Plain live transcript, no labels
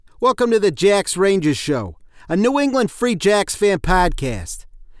Welcome to the Jacks Rangers Show, a New England Free Jacks fan podcast.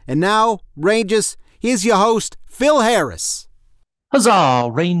 And now, Rangers, here's your host, Phil Harris. Huzzah,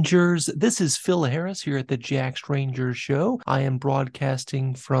 Rangers! This is Phil Harris here at the Jacks Rangers Show. I am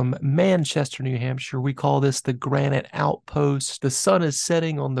broadcasting from Manchester, New Hampshire. We call this the Granite Outpost. The sun is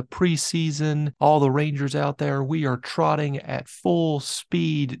setting on the preseason. All the Rangers out there, we are trotting at full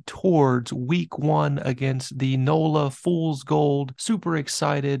speed towards week 1 against the NOLA Fool's Gold. Super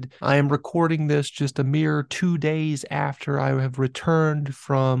excited. I am recording this just a mere 2 days after I have returned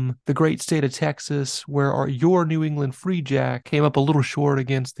from the great state of Texas, where your New England Free Jack came up a little short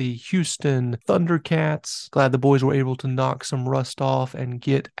against the Houston Thundercats. Glad the boys were able to knock some rust off and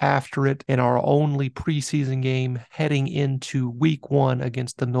get after it in our only preseason game heading into week 1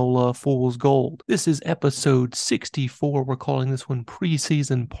 against the NOLA Fool's Gold. This is episode 64. We're calling this one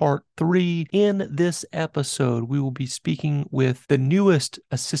Preseason Part 3. In this episode, we will be speaking with the newest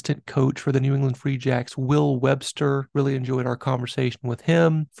assistant coach for the New England Free Jacks, Will Webster. Really enjoyed our conversation with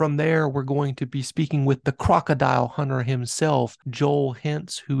him. From there, we're going to be speaking with the crocodile hunter himself, Joel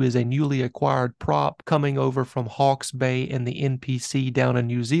Hintz, who is a newly acquired prop coming over from Hawke's Bay in the NPC down in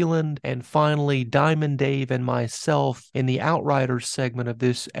New Zealand. And finally, Diamond Dave and myself in the Outriders segment of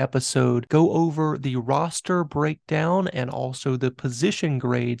this episode go over the roster breakdown and also the position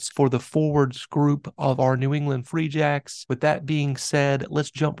grades for the forwards group of our New England Free Jacks. With that being said,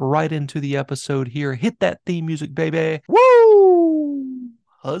 let's jump right into the episode here. Hit that theme music, baby. Woo!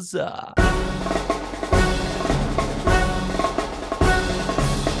 Huzzah!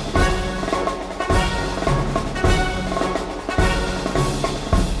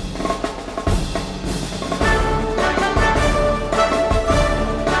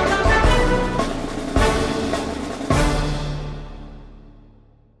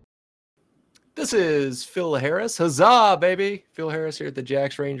 This is Phil Harris. Huzzah, baby. Phil Harris here at the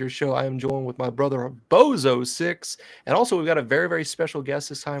Jacks Rangers Show. I am joined with my brother, Bozo6. And also, we've got a very, very special guest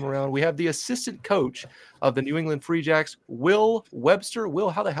this time around. We have the assistant coach of the New England Free Jacks, Will Webster.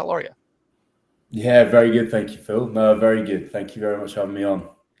 Will, how the hell are you? Yeah, very good. Thank you, Phil. No, very good. Thank you very much for having me on.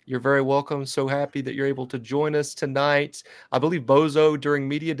 You're very welcome. So happy that you're able to join us tonight. I believe Bozo during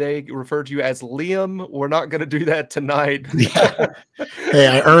Media Day referred to you as Liam. We're not going to do that tonight. Yeah. Hey,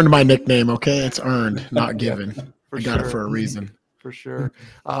 I earned my nickname, okay? It's earned, not given. I got it for a reason. For sure.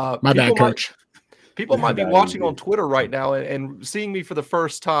 My bad, Coach. People might be watching on Twitter right now and seeing me for the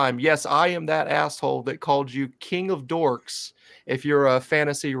first time. Yes, I am that asshole that called you King of Dorks. If you're a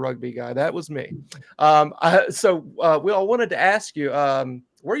fantasy rugby guy, that was me. Will, I wanted to ask you,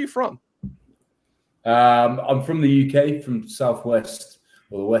 where are you from? I'm from the UK, from Southwest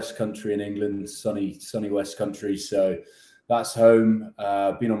or the West Country in England, sunny West Country. So that's home.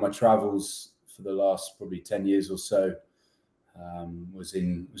 Been on my travels for the last probably 10 years or so. Was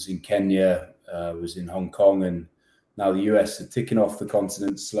in Kenya, was in Hong Kong, and now the US are ticking off the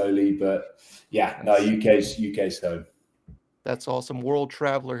continent slowly. But yeah, no, UK's home. That's awesome. World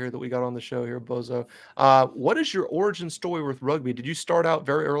traveler here that we got on the show here, Bozo. What is your origin story with rugby? Did you start out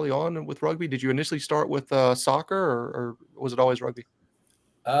very early on with rugby? Did you initially start with soccer, or was it always rugby?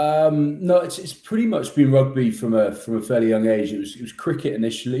 No, it's pretty much been rugby from a fairly young age. It was cricket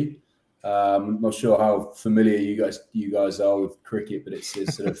initially. Not sure how familiar you guys are with cricket, but it's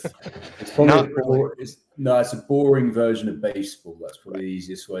probably it's a boring version of baseball. That's probably the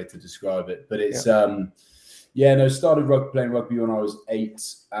easiest way to describe it. But it's started playing rugby when I was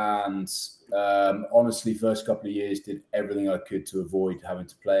 8, and honestly, first couple of years did everything I could to avoid having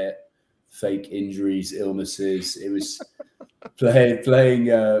to play it. Fake injuries, illnesses. It was playing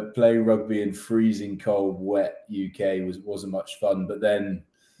rugby in freezing cold, wet UK wasn't much fun. But then,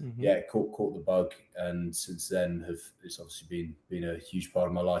 caught the bug, and since then it's obviously been a huge part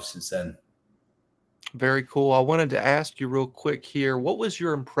of my life since then. Very cool. I wanted to ask you real quick here, what was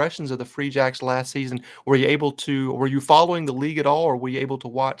your impressions of the Free Jacks last season? Were you following the league at all, or were you able to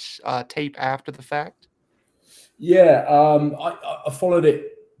watch tape after the fact? Yeah, I followed it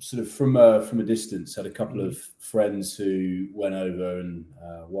sort of from a distance. Had a couple of friends who went over, and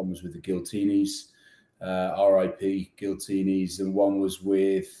one was with the Giltinis, RIP Giltinis, and one was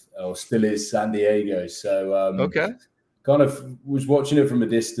with, still is, San Diego. So okay. Kind of was watching it from a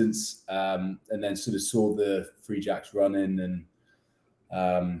distance, and then sort of saw the Free Jacks run in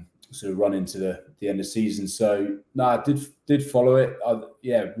and sort of run into the end of the season. So no, I did follow it.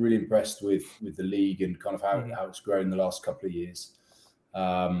 Really impressed with the league and kind of how it's grown the last couple of years.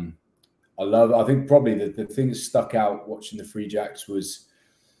 I think probably the thing that stuck out watching the Free Jacks was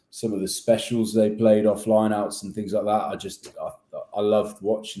some of the specials they played off lineouts and things like that. I loved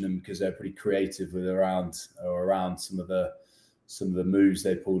watching them because they're pretty creative around some of the some of the moves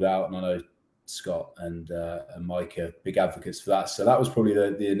they pulled out, and I know Scott and Mike are big advocates for that. So that was probably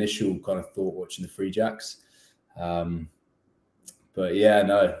the initial kind of thought watching the Free Jacks. But yeah,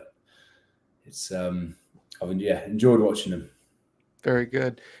 no, it's I've enjoyed watching them. Very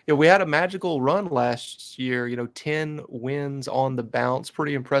good. Yeah, we had a magical run last year, 10 wins on the bounce.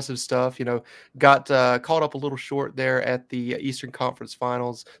 Pretty impressive stuff. Got caught up a little short there at the Eastern Conference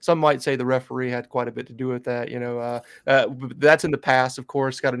Finals. Some might say the referee had quite a bit to do with that. That's in the past, of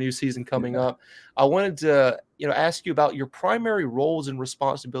course. Got a new season coming up. I wanted to, ask you about your primary roles and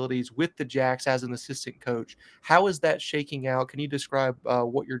responsibilities with the Jacks as an assistant coach. How is that shaking out? Can you describe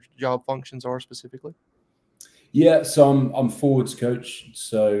what your job functions are specifically? Yeah, so I'm forwards coach.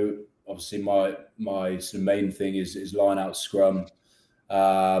 So obviously my sort of main thing is line out scrum.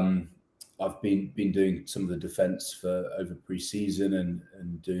 I've been doing some of the defense for over preseason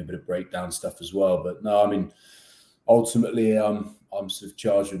and doing a bit of breakdown stuff as well. But no, I mean, ultimately I'm sort of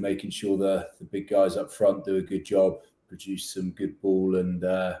charged with making sure the big guys up front do a good job, produce some good ball, and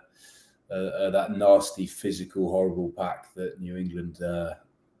that nasty, physical, horrible pack that New England are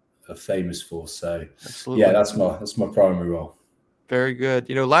famous for. So absolutely. Yeah, that's my primary role. Very good.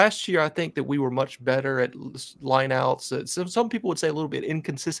 Last year I think that we were much better at line outs. Some people would say a little bit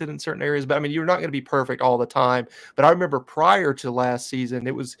inconsistent in certain areas, but I mean, you're not going to be perfect all the time. But I remember prior to last season,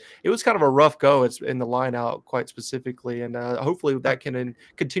 it was kind of a rough go. It's in the line out quite specifically, and hopefully that can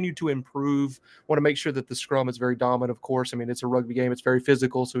continue to improve. Want to make sure that the scrum is very dominant. Of course, I mean it's a rugby game. It's very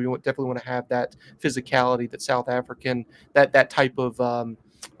physical, so we definitely want to have that physicality, that South African, that type of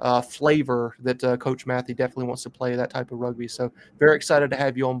flavor that Coach Matthew definitely wants to play that type of rugby. So very excited to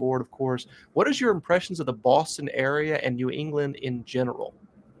have you on board, of course. What is your impressions of the Boston area and New England in general?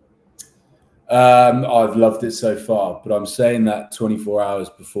 I've loved it so far, but I'm saying that 24 hours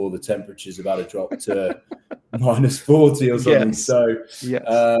before the temperature's about to drop to minus 40 or something. Yes. So yes.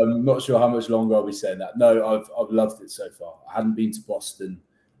 Not sure how much longer I'll be saying that. No, I've loved it so far. I hadn't been to Boston.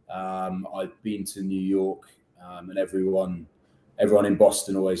 I've been to New York, and everyone in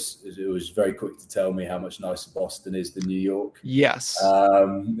Boston was very quick to tell me how much nicer Boston is than New York. Yes.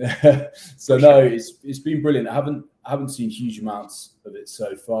 So no, it's been brilliant. I haven't seen huge amounts of it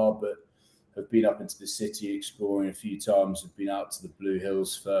so far, but have been up into the city exploring a few times. Have been out to the Blue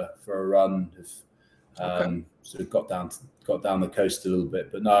Hills for a run. Have sort of got down the coast a little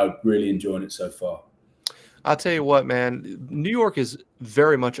bit, but no, really enjoying it so far. I'll tell you what, man, New York is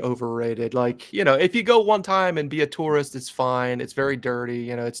very much overrated. Like, if you go one time and be a tourist, it's fine. It's very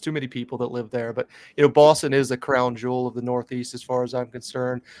dirty. It's too many people that live there. But, Boston is the crown jewel of the Northeast as far as I'm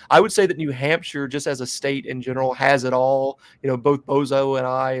concerned. I would say that New Hampshire, just as a state in general, has it all. Both Bozo and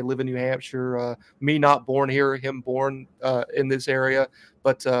I live in New Hampshire. Me not born here, him born in this area.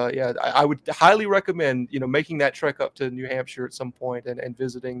 But yeah, I would highly recommend, making that trek up to New Hampshire at some point and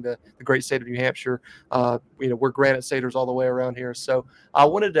visiting the great state of New Hampshire. We're granite staters all the way around here. So I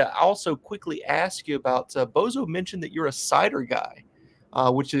wanted to also quickly ask you about Bozo mentioned that you're a cider guy,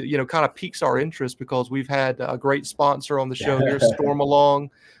 which kind of piques our interest because we've had a great sponsor on the show here, Storm Along.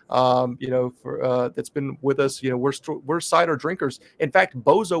 That's been with us. We're cider drinkers. In fact,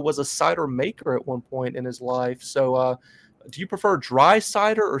 Bozo was a cider maker at one point in his life. So do you prefer dry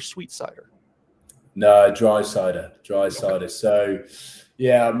cider or sweet cider? No, dry cider. Cider. So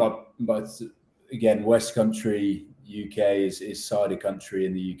yeah, again, West Country UK is cider country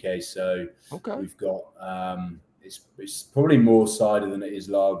in the UK. So we've got it's probably more cider than it is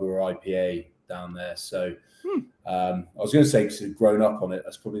lager or IPA down there. So I was going to say because I've grown up on it.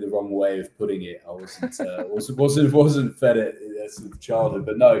 That's probably the wrong way of putting it. I wasn't fed it as a childhood,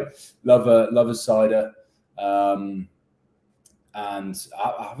 but no, love a cider. And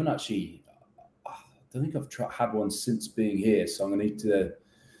I haven't actually. I don't think I've had one since being here. So I'm going to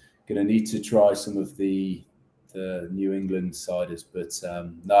need to try some of the New England ciders. But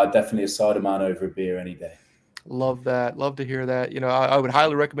no, definitely a cider man over a beer any day. Love that. Love to hear that. I would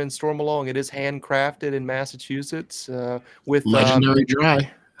highly recommend Storm Along. It is handcrafted in Massachusetts with legendary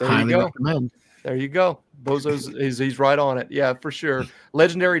dry. Highly recommend. There you go. Bozo's he's right on it. Yeah, for sure.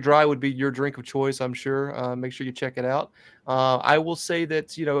 Legendary Dry would be your drink of choice, I'm sure. Make sure you check it out. I will say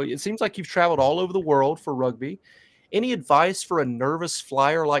that, it seems like you've traveled all over the world for rugby. Any advice for a nervous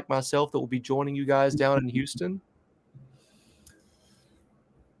flyer like myself that will be joining you guys down in Houston?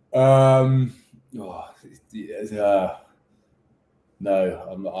 No, I'm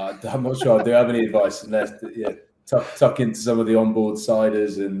not sure I do have any advice unless tuck into some of the onboard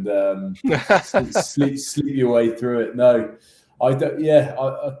ciders and sleep your way through it. No, I don't. Yeah,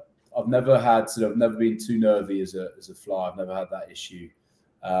 I've never been too nervy as a flyer. I've never had that issue.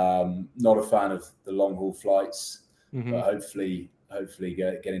 Not a fan of the long haul flights. But hopefully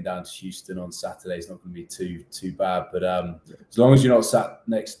getting down to Houston on Saturday is not going to be too bad. But as long as you're not sat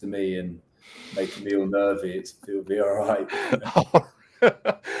next to me and making me all nervy, it'll be all right.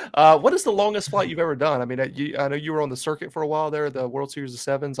 What is the longest flight you've ever done? I mean, I know you were on the circuit for a while there, the World Series of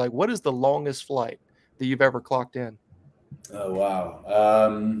Sevens. Like, what is the longest flight that you've ever clocked in? Oh, wow.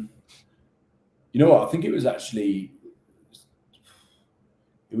 You know what? I think it was actually,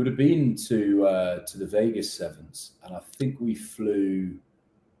 it would have been to the Vegas Sevens. And I think we flew,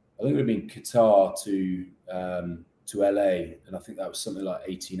 I think it would have been Qatar to LA. And I think that was something like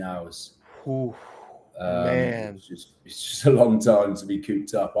 18 hours. Ooh, man. It's just a long time to be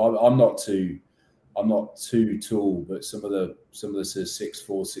cooped up. I'm not too tall, but some of the 6'4",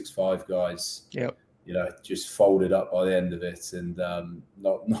 6'5" guys, just folded up by the end of it, and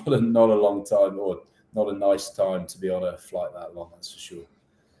not a long time, or not a nice time to be on a flight that long. That's for sure.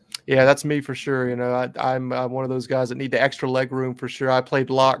 Yeah, that's me for sure. I'm one of those guys that need the extra leg room for sure. I played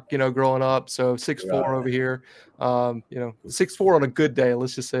lock, growing up, so 6'4" over here. 6'4" on a good day,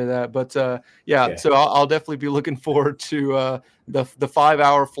 let's just say that. But so I'll definitely be looking forward to the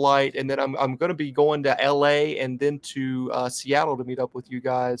 5-hour flight, and then I'm going to be going to LA and then to Seattle to meet up with you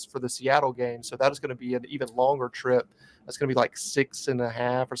guys for the Seattle game. So that is going to be an even longer trip. That's going to be like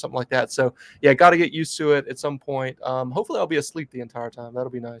 6.5 or something like that. So yeah, got to get used to it at some point. Hopefully I'll be asleep the entire time. That'll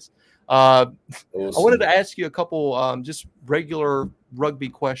be nice. Awesome. I wanted to ask you a couple just regular rugby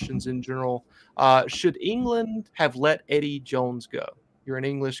questions in general. Should England have let Eddie Jones go? You're an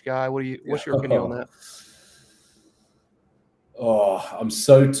English guy. What's your opinion on that? Oh, I'm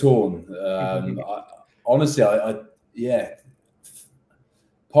so torn. Honestly,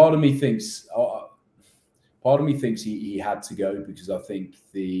 part of me thinks he had to go, because I think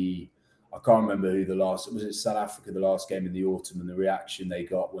I can't remember who was it South Africa, the last game in the autumn, and the reaction they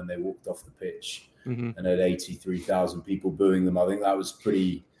got when they walked off the pitch and had 83,000 people booing them. I think that was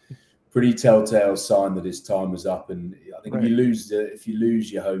pretty telltale sign that his time was up. And I think if you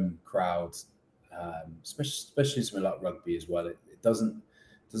lose your home crowd, especially something like rugby as well, it doesn't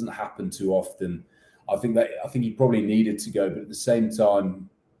happen too often. I think he probably needed to go, but at the same time,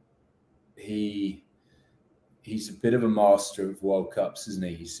 he's a bit of a master of World Cups, isn't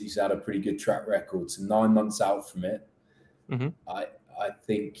he? He's had a pretty good track record. So 9 months out from it, I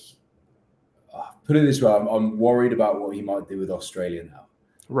think, put it this way, I'm worried about what he might do with Australia now.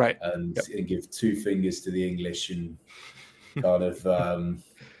 Right. And give 2 fingers to the English and kind of, I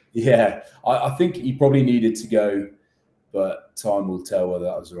think he probably needed to go, but time will tell whether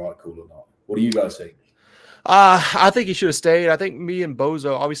that was the right call or not. What do you guys think? I think he should have stayed. I think me and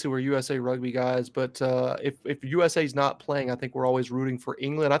Bozo, obviously we're USA Rugby guys, but if USA's not playing, I think we're always rooting for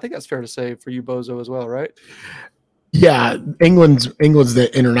England. I think that's fair to say for you, Bozo, as well, right? Yeah, England's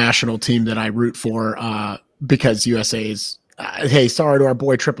the international team that I root for because USA's. Hey, sorry to our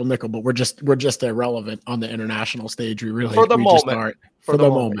boy Triple Nickel, but we're just irrelevant on the international stage. We really for the moment. Just aren't. For the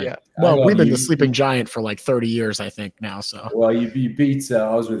moment. Yeah. Well, we've been the sleeping giant for like 30 years, I think now. So. Well, you beat.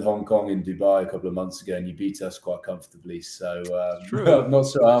 I was with Hong Kong and Dubai a couple of months ago, and you beat us quite comfortably. So I'm not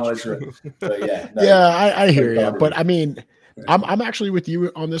sure how much. But yeah. No, yeah, I hear you. But I mean, I'm actually with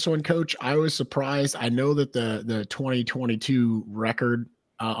you on this one, Coach. I was surprised. I know that the 2022 record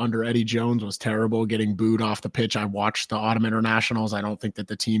under Eddie Jones was terrible, getting booed off the pitch. I watched the autumn internationals. I don't think that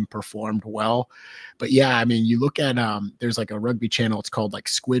the team performed well, but yeah, I mean, you look at there's like a rugby channel. It's called like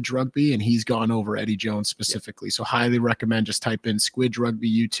Squidge Rugby, and he's gone over Eddie Jones specifically. Yeah. So highly recommend, just type in Squidge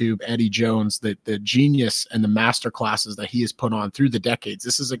Rugby YouTube, Eddie Jones, the genius and the master classes that he has put on through the decades.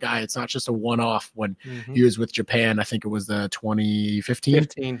 This is a guy, it's not just a one-off when he was with Japan. I think it was the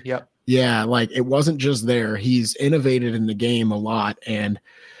 2015. Yep. Yeah, like it wasn't just there. He's innovated in the game a lot, and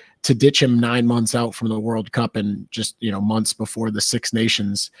to ditch him 9 months out from the World Cup and just, months before the Six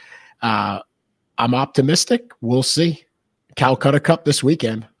Nations, I'm optimistic. We'll see. Calcutta Cup this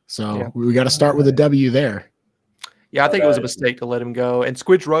weekend. So we got to start with a W there. Yeah, I think it was a mistake to let him go. And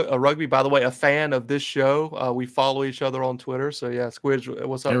Squidge Rugby, by the way, a fan of this show. We follow each other on Twitter. So yeah, Squidge,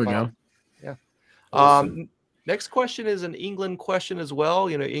 what's up? There we go. Yeah. Awesome. Next question is an England question as well.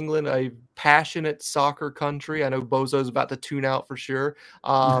 England, a passionate soccer country. I know Bozo's about to tune out for sure.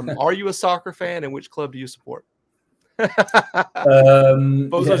 Are you a soccer fan, and which club do you support?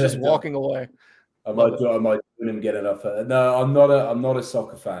 Bozo's just walking away. I might do him get enough. No, I'm not a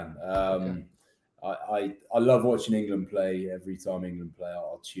soccer fan. I love watching England play. Every time England play,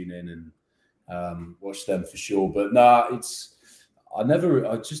 I'll tune in and watch them for sure. But I just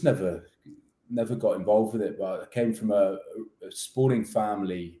never got involved with it, but I came from a sporting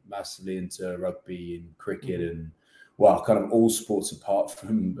family, massively into rugby and cricket, and well, kind of all sports apart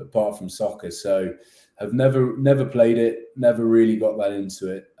from soccer. So have never played it, never really got that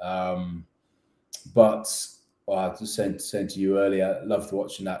into it. But well, I was saying to you earlier, I loved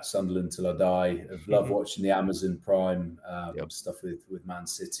watching that Sunderland Till I Die. I've loved watching the Amazon Prime stuff with Man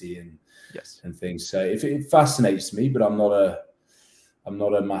City and things. So it fascinates me, but I'm not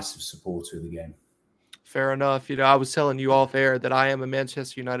a massive supporter of the game. Fair enough. I was telling you off air that I am a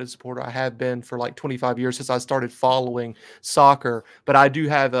Manchester United supporter. I have been for like 25 years since I started following soccer, but I do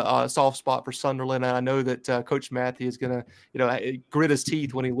have a soft spot for Sunderland. And I know that Coach Matthew is going to, grit his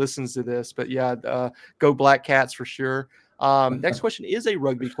teeth when he listens to this, but go Black Cats for sure. Next question is a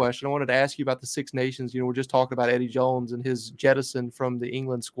rugby question. I wanted to ask you about the Six Nations. We're just talking about Eddie Jones and his jettison from the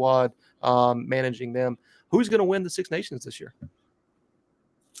England squad, managing them. Who's going to win the Six Nations this year?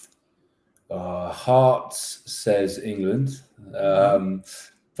 Heart says England,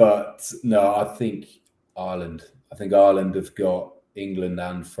 but no, I think Ireland. I think Ireland have got England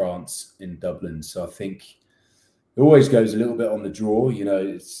and France in Dublin, so I think it always goes a little bit on the draw.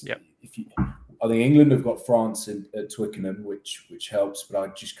 I think England have got France at Twickenham, which helps, but I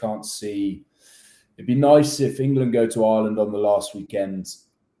just can't see. It'd be nice if England go to Ireland on the last weekend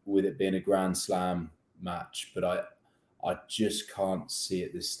with it being a Grand Slam match, but I just can't see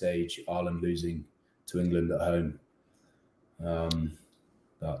at this stage Ireland losing to England at home.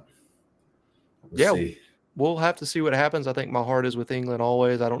 But we'll see. We'll have to see what happens. I think my heart is with England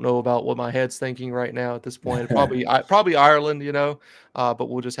always. I don't know about what my head's thinking right now at this point. Probably Ireland, but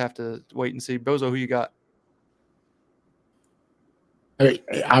we'll just have to wait and see. Bozo, who you got?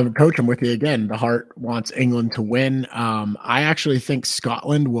 I'm coaching with you again. The heart wants England to win. I actually think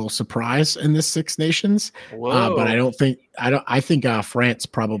Scotland will surprise in this Six Nations, but I think France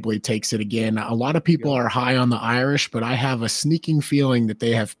probably takes it again. A lot of people are high on the Irish, but I have a sneaking feeling that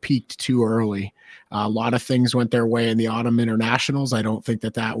they have peaked too early. A lot of things went their way in the autumn internationals. I don't think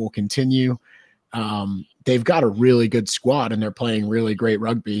that will continue. They've got a really good squad and they're playing really great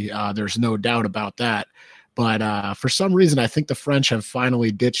rugby. There's no doubt about that. But for some reason, I think the French have finally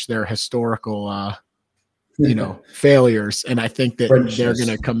ditched their historical, failures. And I think that they're going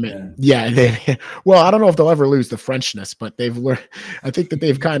to come in. Well, I don't know if they'll ever lose the Frenchness, but they've learned. I think that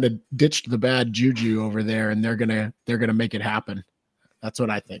they've kind of ditched the bad juju over there, and they're gonna make it happen. That's what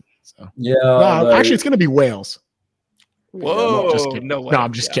I think. So actually, it's going to be Wales. Whoa! No way. No,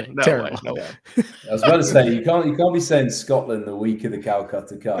 I'm just kidding. No Terrible. Way, no way. I was about to say you can't be saying Scotland the week of the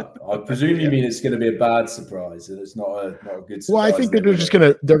Calcutta Cup. I presume you mean it's going to be a bad surprise and it's not a good surprise. Well, I think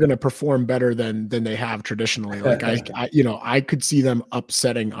that they're gonna perform better than they have traditionally. Like I could see them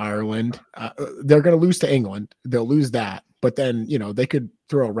upsetting Ireland. They're going to lose to England. They'll lose that, but then they could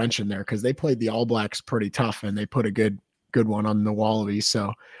throw a wrench in there because they played the All Blacks pretty tough and they put a good one on the Wallabies.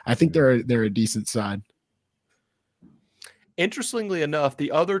 So I think they're a decent side. Interestingly enough,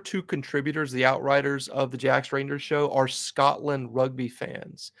 the other two contributors, the outriders of the Jacks Rangers show, are Scotland rugby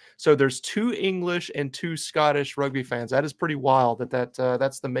fans. So there's 2 English and 2 Scottish rugby fans. That is pretty wild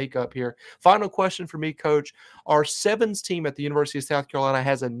that's the makeup here. Final question for me, Coach. Our Sevens team at the University of South Carolina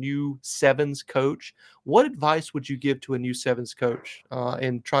has a new Sevens coach. What advice would you give to a new Sevens coach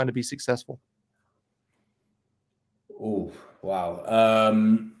in trying to be successful? Oh, wow.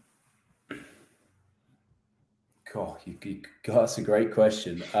 God, that's a great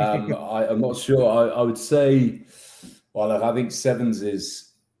question. I'm not sure. I would say, I think sevens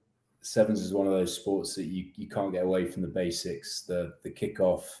is one of those sports that you can't get away from the basics, the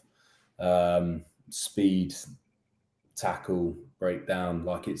kickoff, speed, tackle, breakdown.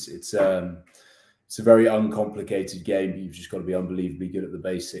 Like it's a very uncomplicated game, but you've just got to be unbelievably good at the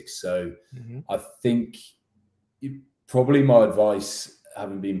basics. So I think probably my advice,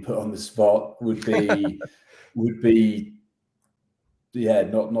 having been put on the spot, would be not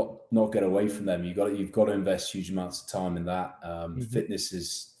get away from them. You've got to invest huge amounts of time in that. Fitness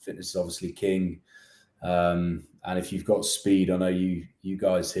is obviously king. And if you've got speed, I know you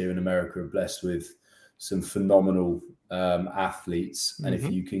guys here in America are blessed with some phenomenal athletes. And if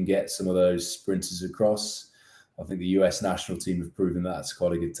you can get some of those sprinters across, I think the US national team have proven that's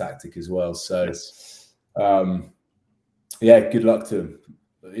quite a good tactic as well. So good luck to them.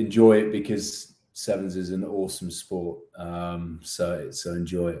 Enjoy it because sevens is an awesome sport. So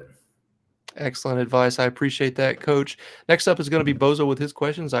enjoy it. Excellent advice. I appreciate that, Coach. Next up is going to be Bozo with his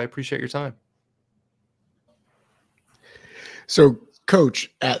questions. I appreciate your time. So,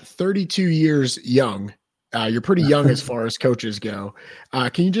 Coach, at 32 years young, you're pretty young as far as coaches go.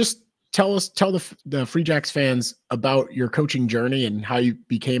 Can you just tell the Free Jacks fans about your coaching journey and how you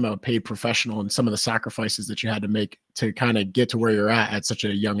became a paid professional and some of the sacrifices that you had to make to kind of get to where you're at such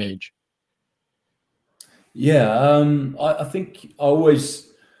a young age? Yeah, I think I always.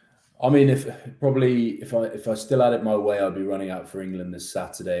 I mean, if I still had it my way, I'd be running out for England this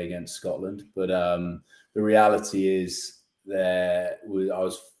Saturday against Scotland. But the reality is, I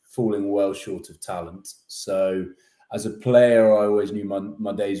was falling well short of talent. So as a player, I always knew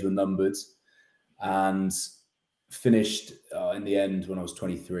my days were numbered, and finished in the end when I was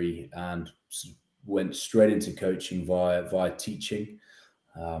 23, and went straight into coaching via teaching.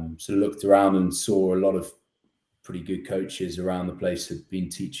 So looked around and saw a lot of pretty good coaches around the place had been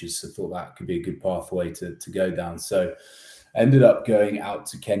teachers, so thought that could be a good pathway to go down. So I ended up going out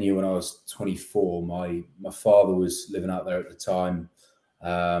to Kenya when I was 24. My father was living out there at the time.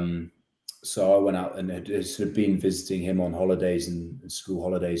 So I went out and had sort of been visiting him on holidays and school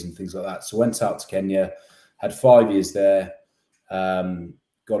holidays and things like that. So went out to Kenya, had 5 years there,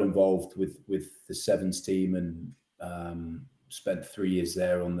 got involved with the Sevens team, and spent 3 years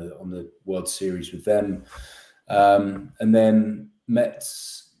there on the World Series with them. And then met,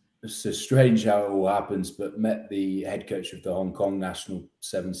 it's so strange how it all happens, but met the head coach of the Hong Kong national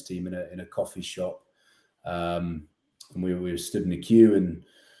Sevens team in a coffee shop. And we were stood in a queue, and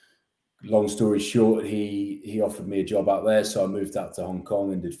long story short, he offered me a job out there. So I moved out to Hong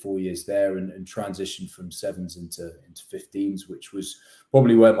Kong and did 4 years there, and transitioned from sevens into 15s, which was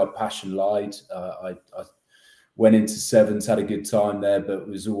probably where my passion lied. I went into sevens, had a good time there, but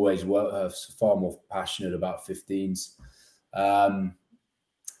was always far more passionate about 15s.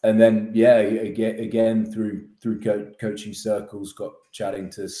 And then, again through coaching circles, got chatting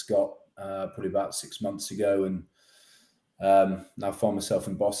to Scott probably about 6 months ago, and now find myself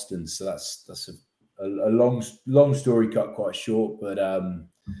in Boston. So that's a long story cut quite short, but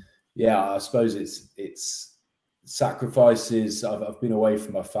I suppose it's sacrifices. I've been away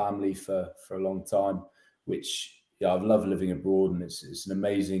from my family for a long time, which I've loved living abroad, and it's an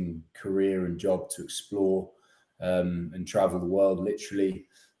amazing career and job to explore and travel the world literally.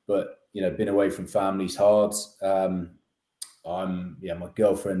 But being away from family's hard. My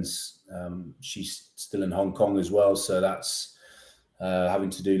girlfriend's she's still in Hong Kong as well, so that's having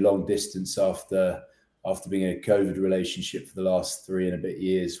to do long distance after being in a COVID relationship for the last 3 and a bit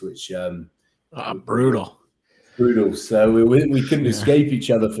years, which brutal. So we couldn't escape each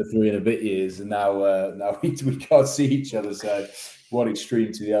other for 3 and a bit years, and now we can't see each other. So one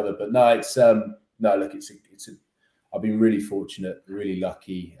extreme to the other. But no, I've been really fortunate, really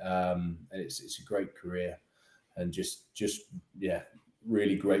lucky, and it's a great career, and just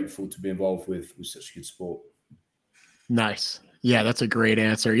really grateful to be involved with such good sport. Nice. Yeah, that's a great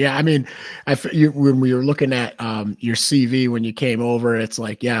answer. Yeah, I mean, when we were looking at your CV when you came over, it's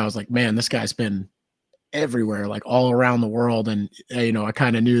like, I was like, man, this guy's been everywhere, like all around the world. And I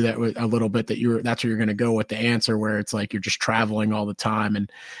kind of knew that a little bit that that's where you're going to go with the answer, where it's like you're just traveling all the time. And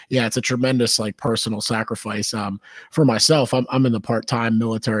it's a tremendous like personal sacrifice. For myself, I'm in the part-time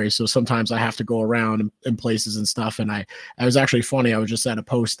military, so sometimes I have to go around in places and stuff. And I was actually funny. I was just at a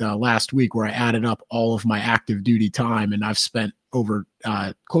post last week where I added up all of my active duty time, and I've spent over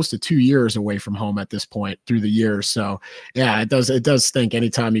close to 2 years away from home at this point through the years. So it does stink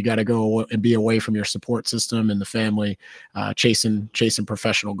anytime you got to go and be away from your support system and the family, chasing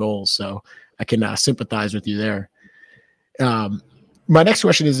professional goals. So I can sympathize with you there. My next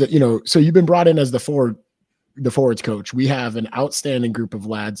question is that, so you've been brought in as the forwards coach. We have an outstanding group of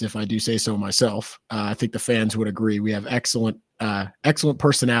lads, if I do say so myself. I think the fans would agree. We have excellent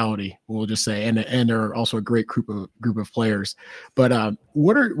personality, we'll just say, and are also a great group of players. But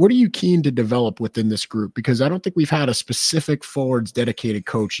what are you keen to develop within this group? Because I don't think we've had a specific forwards dedicated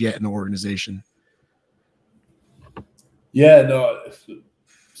coach yet in the organization. Yeah, no,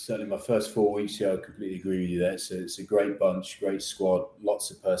 certainly my first 4 weeks here, I completely agree with you there. So it's a great bunch, great squad,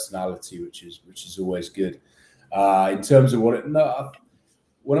 lots of personality, which is always good. In terms of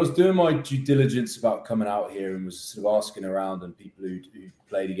when I was doing my due diligence about coming out here and was sort of asking around and people who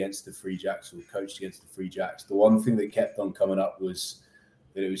played against the Free Jacks or coached against the Free Jacks, the one thing that kept on coming up was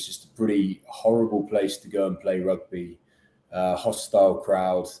that it was just a pretty horrible place to go and play rugby. Hostile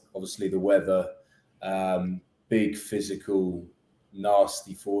crowd, obviously the weather, big physical,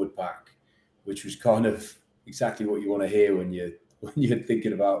 nasty forward pack, which was kind of exactly what you want to hear when you're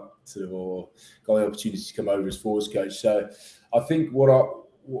thinking about or got the opportunity to come over as forwards coach. So I think what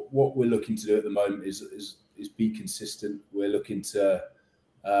we're looking to do at the moment is be consistent. We're looking to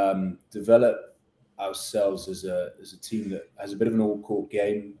develop ourselves as a team that has a bit of an all-court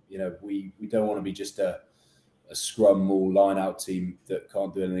game. We don't want to be just a scrum maul line-out team that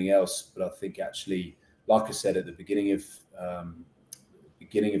can't do anything else. But I think actually, like I said at the beginning of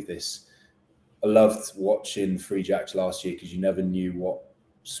this, I loved watching Free Jacks last year because you never knew what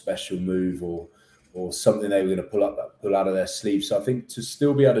special move or something they were going to pull out of their sleeve. So I think to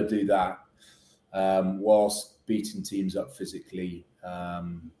still be able to do that whilst beating teams up physically,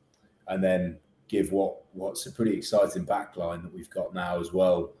 and then give what's a pretty exciting backline that we've got now as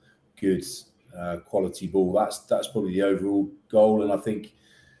well, good quality ball. That's probably the overall goal, and I think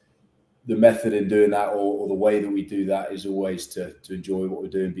the method in doing that, or the way that we do that, is always to enjoy what we're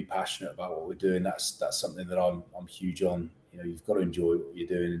doing, be passionate about what we're doing. That's something that I'm huge on. You've got to enjoy what you're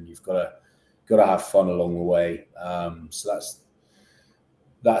doing, and you've got to have fun along the way. So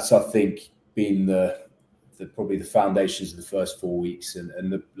that's I think been the probably the foundations of the first 4 weeks, and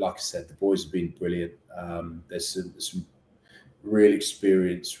like I said, the boys have been brilliant. There's some real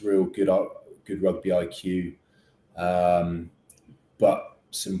experience, real good rugby IQ, but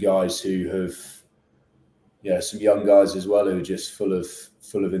some guys who have, some young guys as well who are just full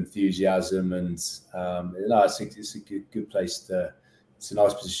of enthusiasm, and I think it's a good place it's a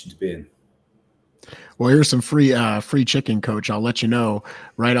nice position to be in. Well, here's some free chicken, Coach. I'll let you know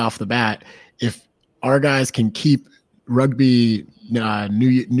right off the bat, if our guys can keep Rugby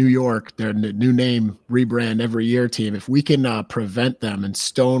New York, their new name, rebrand every year team, if we can prevent them and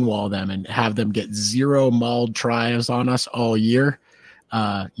stonewall them and have them get 0 mauled tries on us all year,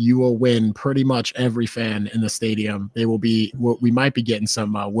 you will win pretty much every fan in the stadium. We might be getting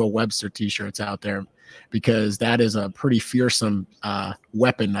some Will Webster t-shirts out there, because that is a pretty fearsome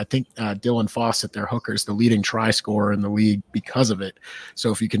weapon. I think Dylan Fawcett, their hooker, is the leading try scorer in the league because of it.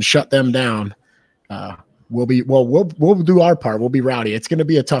 So if you can shut them down, we'll do our part. We'll be rowdy. It's going to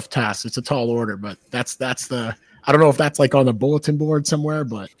be a tough task. It's a tall order, but that's I don't know if that's like on the bulletin board somewhere,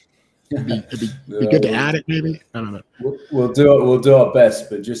 but it'd be good to add it maybe. I don't know. We'll do our best,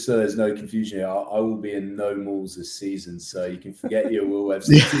 but just so there's no confusion here, I will be in no malls this season, so you can forget your Will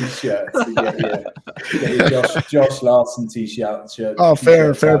Webster t-shirt to get your Josh Larson t-shirt. Oh,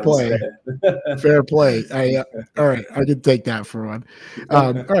 fair play. Fair play. All right, I can take that for one.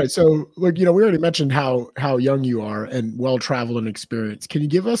 All right, so look, we already mentioned how young you are and well-traveled and experienced. Can you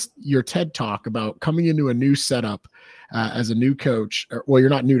give us your TED talk about coming into a new setup as a new coach? Well,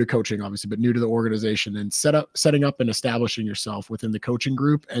 you're not new to coaching, obviously, but new to the organization, and setting up and establishing yourself within the coaching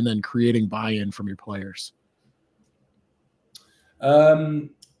group, and then creating buy-in from your players?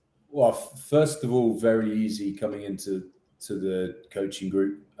 Well, first of all, very easy coming into the coaching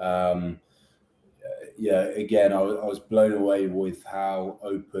group. Again, I was blown away with how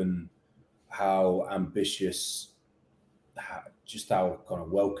open, how ambitious, how kind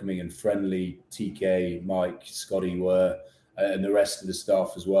of welcoming and friendly TK, Mike, Scotty were, and the rest of the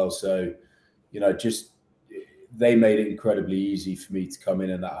staff as well. So, they made it incredibly easy for me to come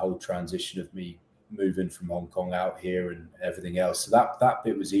in, and that whole transition of me moving from Hong Kong out here and everything else. So that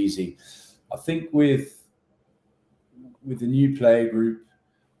bit was easy. I think with the new player group,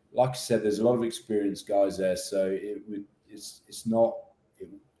 like I said, there's a lot of experienced guys there. So it was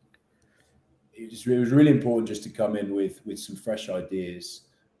really important just to come in with some fresh ideas,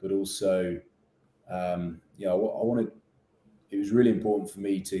 but also, it was really important for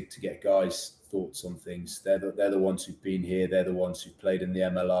me to get guys' thoughts on things. They're the ones who've been here. They're the ones who've played in the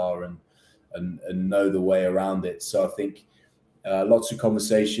MLR and know the way around it. So I think lots of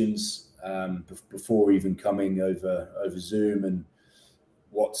conversations before even coming over Zoom and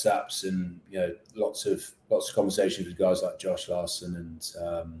WhatsApps, and lots of conversations with guys like Josh Larson and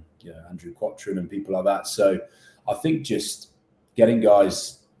Andrew Quattrin and people like that. So I think just getting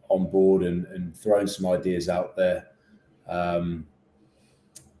guys on board and throwing some ideas out there, I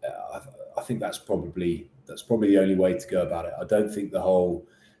think that's probably the only way to go about it. I don't think the whole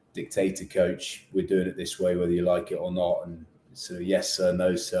dictator coach, we're doing it this way whether you like it or not, and so yes sir,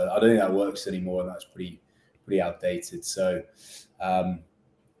 no sir, I don't think that works anymore, and that's pretty outdated. So look,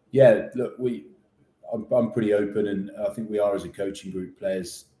 I'm pretty open, and I think we are as a coaching group.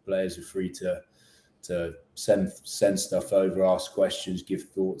 Players are free to send stuff over, ask questions, give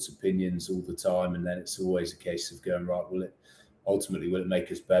thoughts, opinions all the time, and then it's always a case of going, right, will it make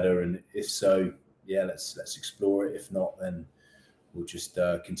us better? And if so, let's explore it. If not, then we'll just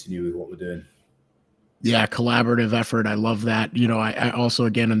continue with what we're doing. Yeah, collaborative effort. I love that. I also,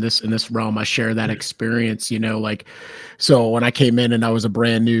 again, in this realm, I share that experience, so when I came in and I was a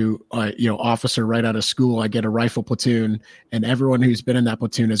brand new, officer right out of school, I get a rifle platoon, and everyone who's been in that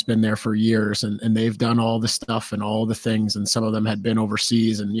platoon has been there for years, and they've done all the stuff and all the things. And some of them had been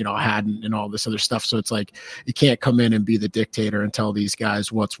overseas and, hadn't, and all this other stuff. So it's like, you can't come in and be the dictator and tell these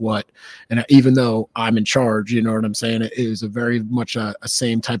guys what's what. And even though I'm in charge, you know what I'm saying? It is a very much a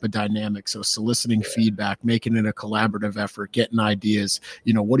same type of dynamic. So soliciting feedback feedback, making it a collaborative effort, getting ideas.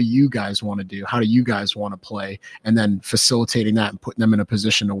 What do you guys want to do? How do you guys want to play? And then facilitating that and putting them in a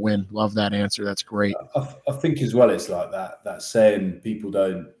position to win. Love that answer. That's great. I think as well, it's like that saying, people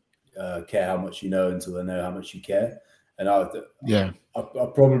don't care how much you know until they know how much you care. And I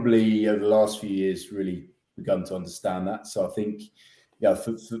probably over the last few years really begun to understand that. So I think,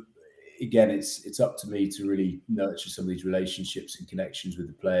 again, it's up to me to really nurture some of these relationships and connections with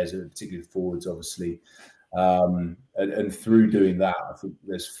the players, particularly the forwards, obviously. And through doing that, I think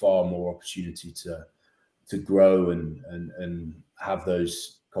there's far more opportunity to grow and have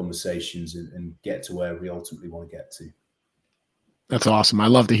those conversations and get to where we ultimately want to get to. That's awesome. I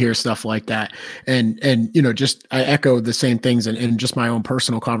love to hear stuff like that. And just I echo the same things in just my own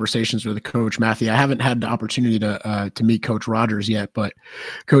personal conversations with Coach Matthew. I haven't had the opportunity to meet Coach Rogers yet, but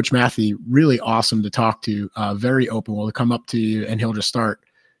Coach Matthew, really awesome to talk to, very open. Will come up to you and he'll just start.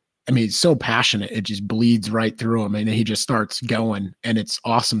 I mean, he's so passionate. It just bleeds right through him and he just starts going, and it's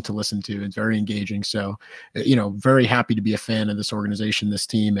awesome to listen to. It's very engaging. So, very happy to be a fan of this organization, this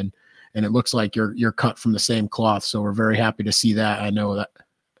team, and it looks like you're cut from the same cloth. So we're very happy to see that. I know that.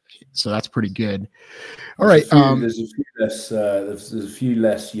 So that's pretty good. All right. There's a few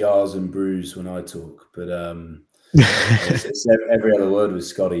less yars and brews when I talk, but it's every other word with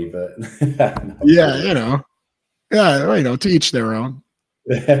Scotty. But to each their own.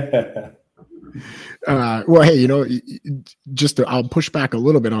 Well, hey, I'll push back a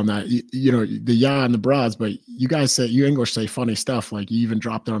little bit on that. The ya and the bras, but you guys say, you English say funny stuff. Like you even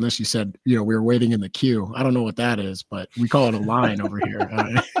dropped it on this. You said, we were waiting in the queue. I don't know what that is, but we call it a line over here.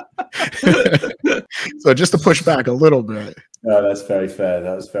 So just to push back a little bit. No, that's very fair.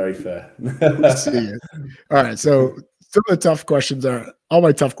 That was very fair. See you. All right. So some of the tough questions all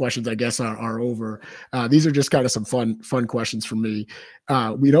my tough questions, I guess, are over. These are just kind of some fun questions for me.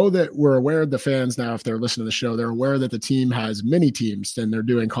 We know that we're aware of the fans now, if they're listening to the show, they're aware that the team has mini teams and they're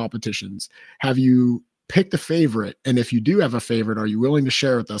doing competitions. Have you picked a favorite? And if you do have a favorite, are you willing to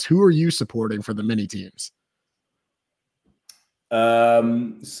share with us? Who are you supporting for the mini teams?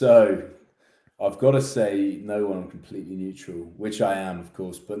 So I've got to say no one. I'm completely neutral, which I am, of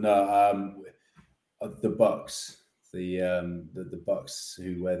course, but no, the Bucks. The Bucks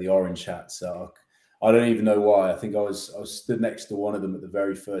who wear the orange hats. I don't even know why. I think I was stood next to one of them at the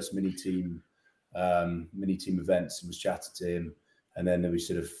very first mini team events and was chatting to him, and then there was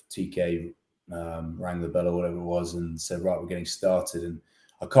sort of TK rang the bell or whatever it was and said, right, we're getting started. And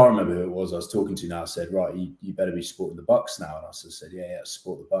I can't remember who it was I was talking to now. Said, right, you better be supporting the Bucks now. And I sort of said, yeah,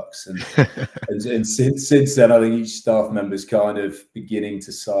 support the Bucks. And since then, I think each staff member's kind of beginning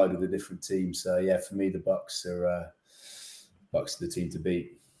to side with a different team. So yeah, for me, the Bucks are the team to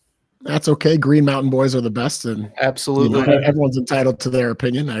beat. That's okay. Green Mountain Boys are the best, and absolutely, everyone's entitled to their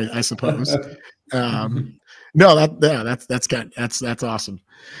opinion, I suppose. That's awesome.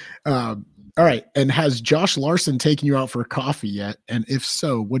 All right. And has Josh Larson taken you out for a coffee yet? And if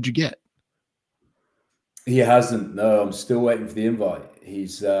so, what'd you get? He hasn't. No, I'm still waiting for the invite.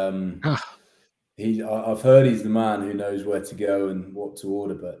 I've heard he's the man who knows where to go and what to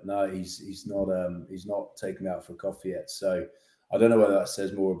order, but no, he's not taken me out for a coffee yet. So I don't know whether that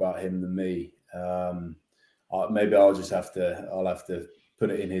says more about him than me. Maybe I'll have to put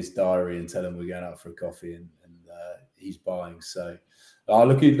it in his diary and tell him we're going out for a coffee and he's buying. So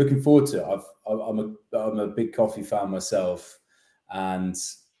looking forward to it. I'm a big coffee fan myself, and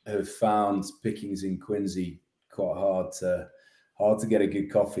have found pickings in Quincy quite hard to get a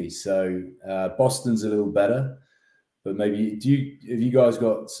good coffee. So Boston's a little better, but maybe have you guys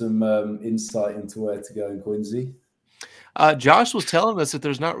got some insight into where to go in Quincy? Josh was telling us that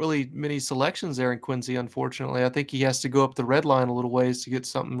there's not really many selections there in Quincy, unfortunately. I think he has to go up the red line a little ways to get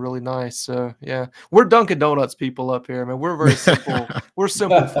something really nice. So, yeah, we're Dunkin' Donuts people up here. I mean, we're very simple. We're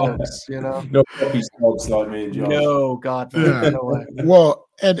simple folks, No coffee snobs like me and Josh. No, God, no, no way. Well,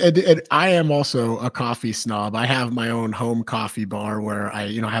 and I am also a coffee snob. I have my own home coffee bar where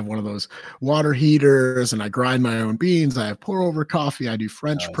I, have one of those water heaters and I grind my own beans. I have pour over coffee. I do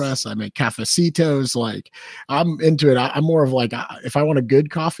French press. I make cafecitos. Like, I'm into it. I'm more of like, if I want a good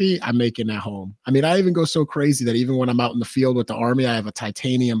coffee, I'm making it at home. I mean, I even go so crazy that even when I'm out in the field with the Army, I have a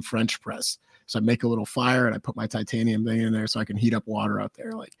titanium French press. So I make a little fire and I put my titanium thing in there so I can heat up water out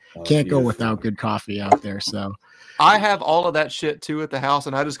there. Like, can't go without good coffee out there. So I have all of that shit too at the house,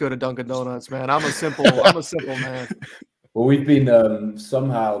 and I just go to Dunkin' Donuts, man. I'm a simple man. Well, we've been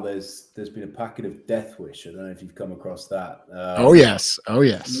somehow there's been a packet of Death Wish. I don't know if you've come across that. Oh yes.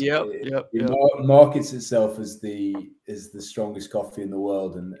 Yep. It markets itself as the strongest coffee in the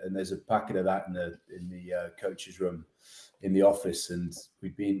world, and there's a packet of that in the coach's room. in the office, and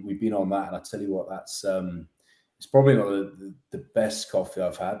we've been on that. And I tell you what, that's it's probably not the best coffee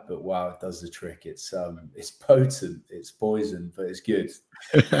I've had, but wow, it does the trick. It's potent, it's poison, but it's good.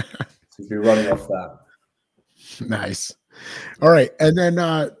 So be running off that. Nice. All right, and then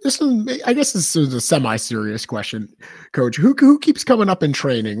this is, I guess this is a semi-serious question, Coach. Who keeps coming up in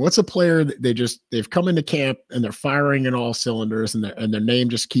training? What's a player that they've come into camp and they're firing in all cylinders, and their name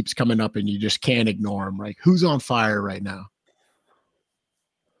just keeps coming up, and you just can't ignore them? Like, who's on fire right now?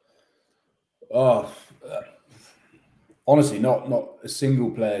 Oh, honestly, not a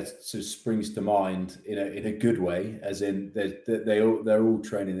single player springs to mind in a good way, as in they're all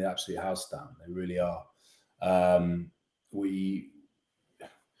training the absolute house down. They really are. We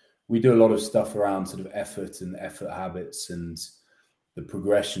do a lot of stuff around sort of effort and effort habits, and the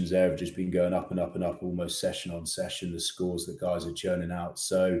progressions there have just been going up and up and up almost session on session, the scores that guys are churning out.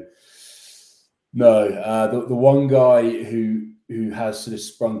 So no, the one guy who has sort of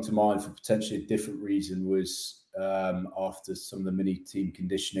sprung to mind for potentially a different reason was after some of the mini team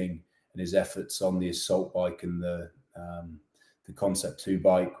conditioning and his efforts on the assault bike and the Concept 2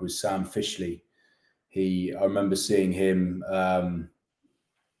 bike was Sam Fishley. I remember seeing him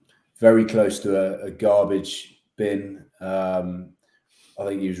very close to a garbage bin. I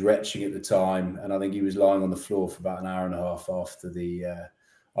think he was retching at the time, and I think he was lying on the floor for about an hour and a half after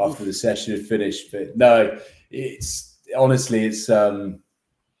the session had finished. But no, it's honestly, guys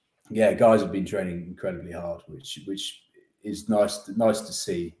have been training incredibly hard, which is nice to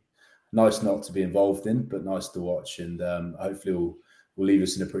see. Nice not to be involved in, but nice to watch, and hopefully will leave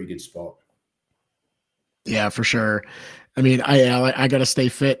us in a pretty good spot. Yeah, for sure. I mean, I got to stay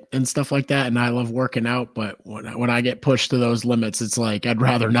fit and stuff like that, and I love working out. But when I get pushed to those limits, it's like I'd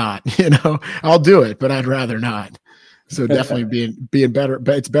rather not. I'll do it, but I'd rather not. So definitely being better,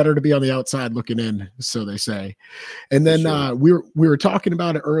 but it's better to be on the outside looking in, so they say. And then sure. We were talking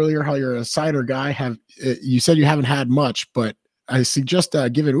about it earlier, how you're a cider guy. You said you haven't had much, but I suggest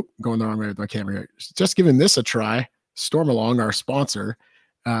going the wrong way with my camera here. Just giving this a try. Storm Along, our sponsor.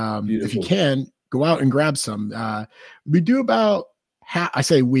 If you can, go out and grab some. We do about I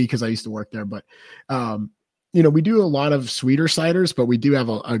say we because I used to work there, but we do a lot of sweeter ciders, but we do have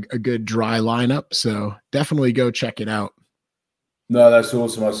a good dry lineup. So definitely go check it out. No, that's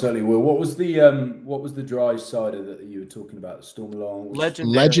awesome. I certainly will. What was the dry cider that you were talking about? Storm Along?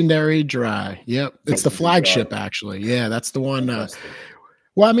 Legendary Dry. Yep. It's the flagship, actually. Yeah, that's the one.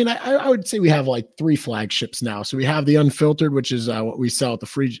 Well, I mean, I would say we have like 3 flagships now. So we have the unfiltered, which is what we sell at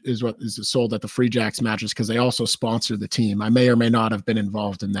what is sold at the Free Jacks matches, because they also sponsor the team. I may or may not have been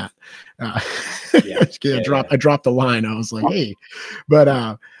involved in that. I dropped the line. I was like, hey,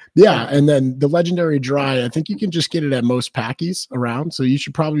 but yeah. And then the Legendary Dry, I think you can just get it at most packies around. So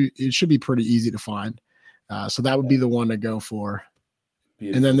it should be pretty easy to find. So that would be the one to go for.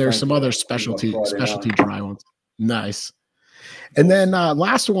 Beautiful. And then there's some other specialty dry ones. Nice. And then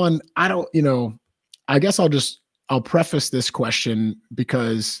last one, I guess I'll preface this question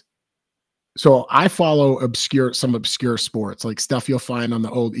because I follow some obscure sports, like stuff you'll find on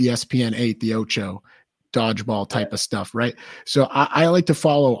the old ESPN 8, the Ocho, dodgeball type of stuff, right? So I like to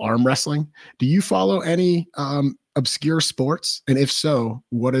follow arm wrestling. Do you follow any obscure sports? And if so,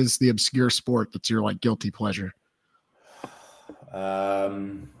 what is the obscure sport that's your like guilty pleasure?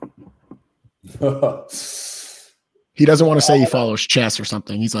 He doesn't want to say he follows chess or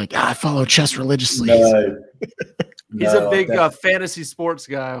something. He's like, I follow chess religiously. No. He's a big fantasy sports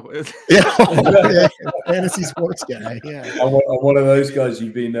guy. Yeah, fantasy sports guy. Yeah, I'm one of those guys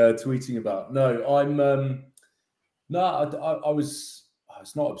you've been tweeting about. No, I'm I was.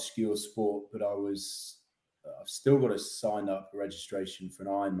 It's not obscure sport, but I've still got to sign up for registration for an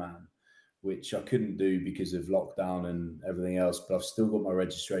Ironman, which I couldn't do because of lockdown and everything else. But I've still got my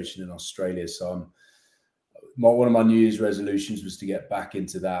registration in Australia, so one of my New Year's resolutions was to get back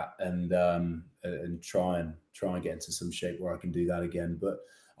into that and try and get into some shape where I can do that again. But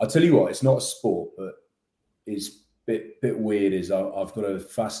I'll tell you what, it's not a sport, but it's a bit weird. I've got a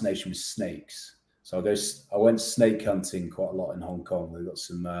fascination with snakes. So I went snake hunting quite a lot in Hong Kong. They've got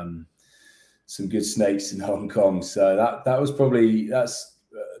some good snakes in Hong Kong. So that's probably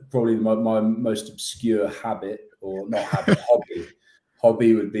my most obscure habit, or not habit, hobby.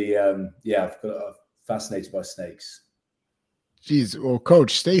 Hobby would be I've got fascinated by snakes. Jeez, well,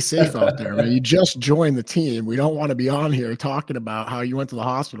 Coach, stay safe out there, man. You just joined the team. We don't want to be on here talking about how you went to the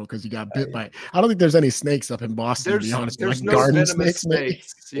hospital because you got bit by. I don't think there's any snakes up in Boston. To be honest, there's like no garden venomous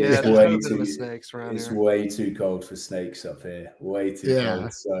snakes. Yeah, there's no venomous snakes around here. It's way too cold for snakes up here. Way too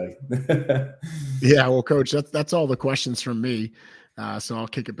cold. So yeah, well, Coach, that's all the questions from me. So I'll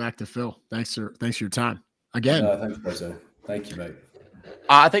kick it back to Phil. Thanks for your time again. Thanks, Prezo. Thank you, mate.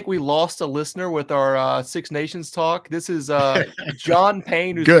 I think we lost a listener with our Six Nations talk. This is John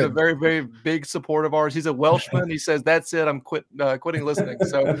Payne, who's been a very, very big support of ours. He's a Welshman. He says, "That's it. I'm quitting listening."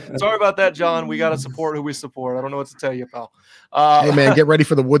 So sorry about that, John. We got to support who we support. I don't know what to tell you, pal. Hey, man, get ready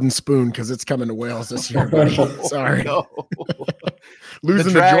for the wooden spoon because it's coming to Wales this year, buddy. Sorry. No.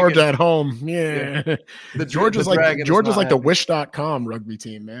 Losing to Georgia at home. Yeah. Georgia's like the wish.com rugby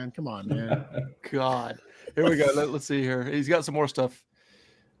team, man. Come on, man. God. Here we go. Let's see here. He's got some more stuff.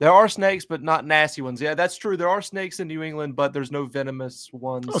 There are snakes, but not nasty ones. Yeah, that's true. There are snakes in New England, but there's no venomous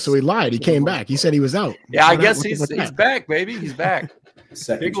ones. Oh, so he lied. He came back. He said he was out. Yeah, I guess he's back, baby. He's back.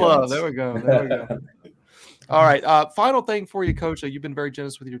 Big love. There we go. All right. Final thing for you, Coach. You've been very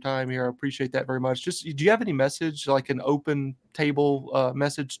generous with your time here. I appreciate that very much. Just, do you have any message, like an open table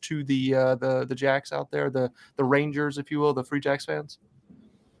message to the Jacks out there, the Rangers, if you will, the Free Jacks fans?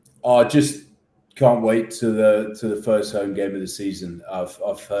 Just can't wait to the first home game of the season.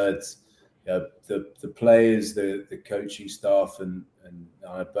 I've heard the players, the coaching staff, and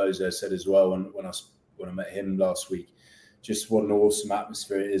Bozo said as well when I met him last week, just what an awesome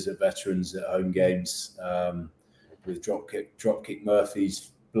atmosphere it is at Veterans at home games, with Dropkick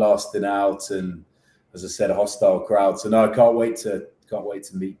Murphys blasting out, and as I said, a hostile crowd. So no, I can't wait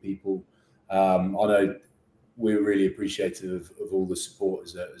to meet people. I know we're really appreciative of all the support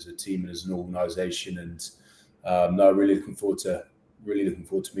as a team and as an organisation, and really looking forward to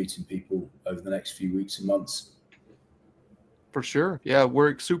meeting people over the next few weeks and months. For sure. Yeah,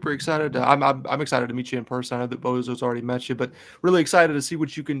 we're super excited. I'm excited to meet you in person. I know that Bozo's already met you, but really excited to see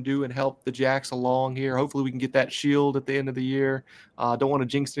what you can do and help the Jacks along here. Hopefully we can get that shield at the end of the year. Don't want to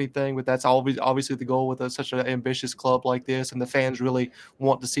jinx anything, but that's obviously the goal with such an ambitious club like this, and the fans really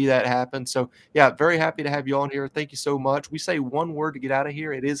want to see that happen. So, yeah, very happy to have you on here. Thank you so much. We say one word to get out of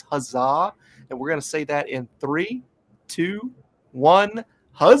here. It is huzzah, and we're going to say that in 3, 2, 1.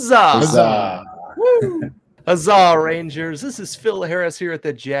 Huzzah! Huzzah! Woo! Huzzah, Rangers. This is Phil Harris here at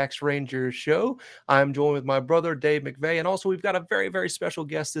the Jacks Rangers Show. I'm joined with my brother, Dave McVeigh, and also we've got a very, very special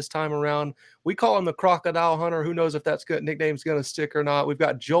guest this time around. We call him the Crocodile Hunter. Who knows if that nickname's going to stick or not. We've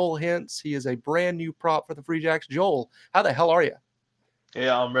got Joel Hintz. He is a brand new prop for the Free Jacks. Joel, how the hell are you?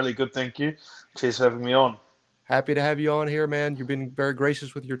 Yeah, I'm really good, thank you. Cheers for having me on. Happy to have you on here, man. You've been very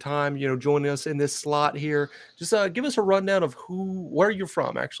gracious with your time, joining us in this slot here. Just give us a rundown of where you're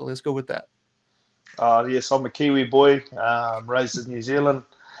from, actually. Let's go with that. Yes, I'm a Kiwi boy, raised in New Zealand,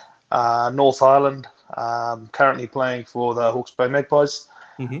 North Island, currently playing for the Hawke's Bay Magpies,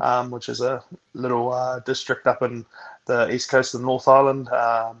 which is a little district up in the east coast of North Island.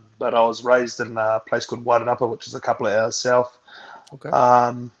 But I was raised in a place called Waitanapa, which is a couple of hours south.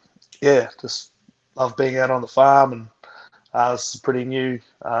 Okay. Just love being out on the farm, and it's a pretty new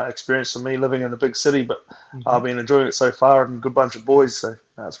experience for me living in the big city, but I've been enjoying it so far, and a good bunch of boys, so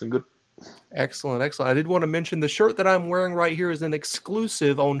it's been good. Excellent. I did want to mention the shirt that I'm wearing right here is an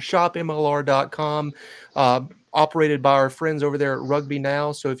exclusive on shopmlr.com, operated by our friends over there at Rugby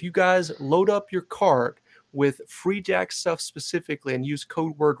Now. So if you guys load up your cart with Free Jack stuff specifically and use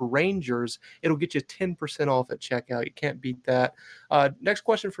code word Rangers, it'll get you 10% off at checkout. You can't beat that. Next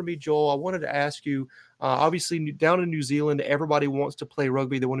question for me, Joel. I wanted to ask you, obviously down in New Zealand, everybody wants to play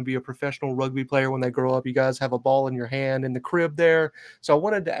rugby. They want to be a professional rugby player when they grow up. You guys have a ball in your hand in the crib there. So I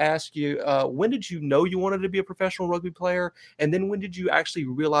wanted to ask you, when did you know you wanted to be a professional rugby player? And then when did you actually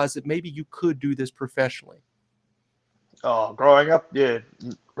realize that maybe you could do this professionally? Oh, growing up, yeah,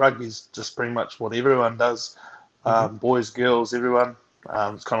 rugby's just pretty much what everyone does. Boys, girls, everyone.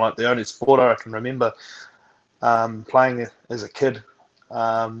 It's kind of like the only sport I can remember playing as a kid.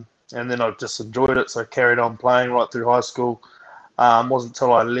 And then I just enjoyed it, so I carried on playing right through high school. Wasn't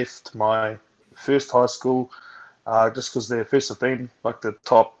until I left my first high school, just because their first 15, like the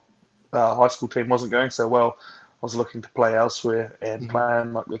top high school team wasn't going so well. I was looking to play elsewhere and play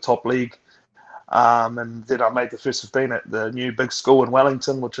in like the top league. And then I made the first 15 at the new big school in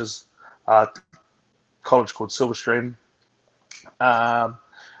Wellington, which is a college called Silverstream. And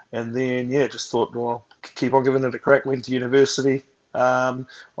then, just thought, well, keep on giving it a crack. Went to university on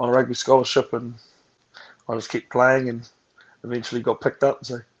a rugby scholarship, and I just kept playing and eventually got picked up.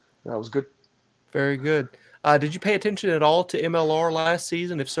 So that was good. Very good. Did you pay attention at all to MLR last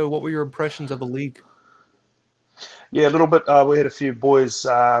season? If so, what were your impressions of the league? Yeah, a little bit. We had a few boys,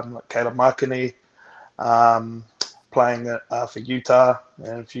 like Caleb Markini, playing for Utah,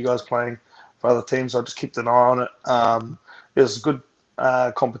 and a few guys playing for other teams. I just kept an eye on it. It was a good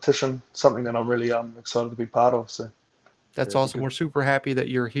competition, something that I'm really excited to be part of. So, That's awesome. We're super happy that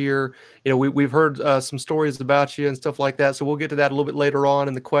you're here. We've heard some stories about you and stuff like that, so we'll get to that a little bit later on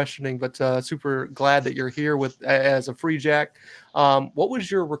in the questioning. But super glad that you're here as a Free Jack. What was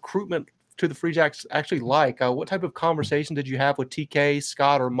your recruitment to the Free Jacks actually like? What type of conversation did you have with TK,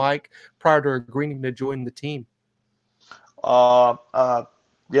 Scott, or Mike prior to agreeing to join the team? TK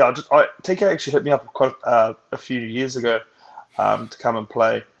actually hit me up quite a few years ago to come and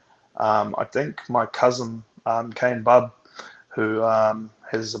play. I think my cousin Kane Bubb, who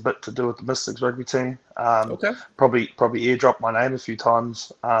has a bit to do with the Mystics rugby team, probably airdropped my name a few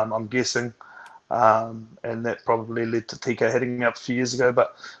times, I'm guessing, and that probably led to TK hitting me up a few years ago,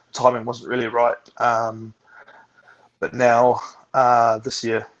 but timing wasn't really right. But now this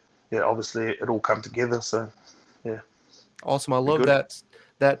year, obviously it all come together. So yeah, awesome. I love that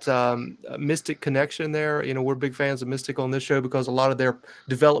Mystic connection there. We're big fans of Mystic on this show because a lot of their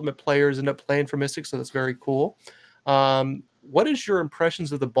development players end up playing for Mystic, so that's very cool. What is your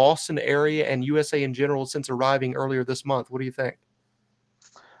impressions of the Boston area and USA in general since arriving earlier this month? What do you think?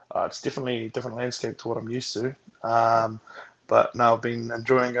 It's definitely a different landscape to what I'm used to. But now I've been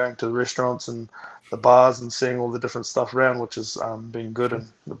enjoying going to the restaurants and the bars and seeing all the different stuff around, which has been good. And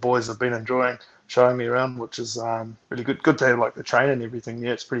the boys have been enjoying showing me around, which is really good. Good to have like the train and everything.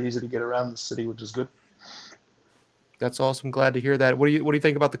 Yeah, it's pretty easy to get around the city, which is good. That's awesome. Glad to hear that. What do you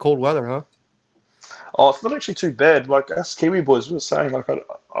think about the cold weather, huh? Oh, it's not actually too bad. Like us Kiwi boys were saying, like I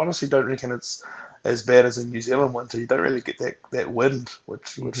honestly don't reckon it's as bad as in New Zealand winter. You don't really get that wind,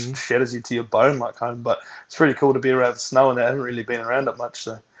 which shatters you to your bone like home. But it's pretty cool to be around the snow, and I haven't really been around it much.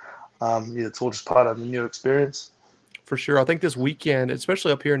 So it's all just part of the new experience. For sure. I think this weekend,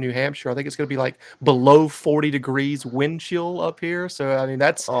 especially up here in New Hampshire, I think it's going to be like below 40 degrees wind chill up here. So, I mean,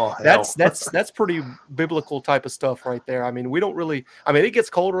 that's pretty biblical type of stuff right there. I mean, it gets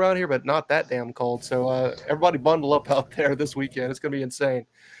cold around here, but not that damn cold. So everybody bundle up out there this weekend. It's going to be insane.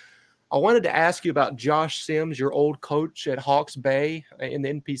 I wanted to ask you about Josh Sims, your old coach at Hawke's Bay in the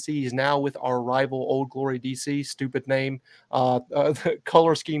NPC. He's now with our rival Old Glory DC. Stupid name,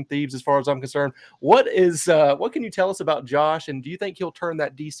 color scheme thieves, as far as I'm concerned. What can you tell us about Josh? And do you think he'll turn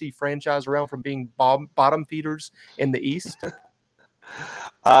that DC franchise around from being bottom feeders in the East?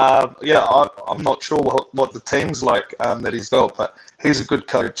 I'm not sure what the team's like that he's got, but he's a good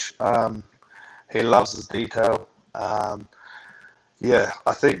coach. He loves his detail. I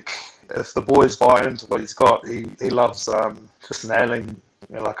think if the boys buy into what he's got, he loves just nailing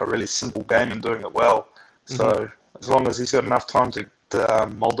like a really simple game and doing it well. So as long as he's got enough time to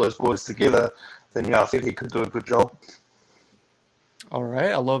mold those boys together, then I think he could do a good job. All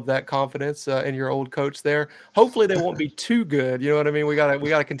right, I love that confidence in your old coach there. Hopefully they won't be too good. You know what I mean? We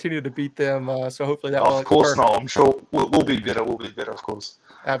gotta continue to beat them. So hopefully that. Of course not. I'm sure we'll be better. We'll be better, of course.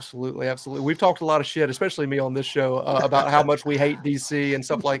 Absolutely. We've talked a lot of shit, especially me on this show, about how much we hate DC and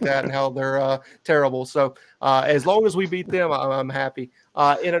stuff like that and how they're terrible. So as long as we beat them, I'm happy.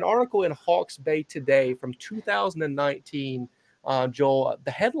 In an article in Hawke's Bay Today from 2019, Joel,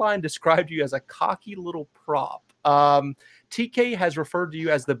 the headline described you as a cocky little prop. TK has referred to you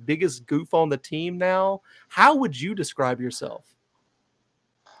as the biggest goof on the team now. How would you describe yourself?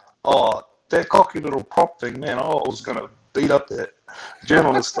 Oh, that cocky little prop thing, man, I was going to beat up that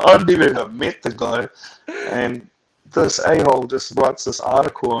journalist. I've never even met the guy, and this a-hole just writes this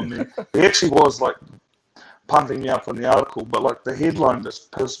article on me. He actually was like pumping me up on the article, but like the headline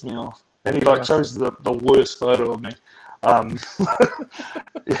just pissed me off, and he like chose the worst photo of me.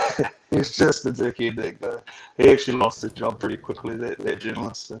 He's just a dickhead, that guy. He actually lost his job pretty quickly, that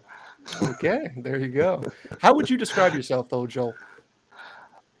journalist. So. Okay, there you go. How would you describe yourself though, Joel?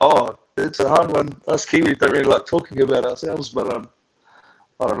 Oh, it's a hard one. Us Kiwis don't really like talking about ourselves, but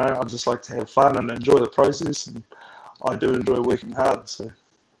I don't know. I just like to have fun and enjoy the process, and I do enjoy working hard. So,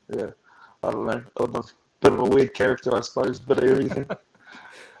 yeah, I don't know. I'm a bit of a weird character, I suppose, but everything.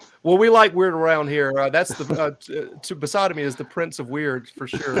 Well, we like weird around here. That's beside me is the Prince of Weird for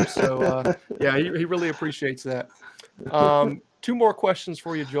sure. So, he really appreciates that. 2 more questions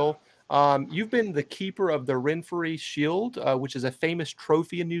for you, Joel. You've been the keeper of the Renfrew Shield, which is a famous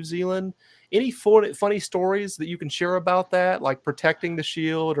trophy in New Zealand. Any funny stories that you can share about that, like protecting the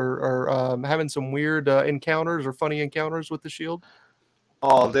shield or having some weird encounters or funny encounters with the shield?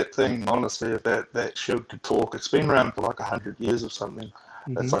 Oh, that thing, honestly, that shield could talk. It's been around for like 100 years or something.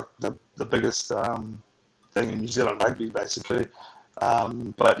 It's like the biggest thing in New Zealand rugby, basically.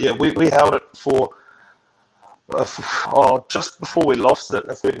 But yeah, we held it for just before we lost it.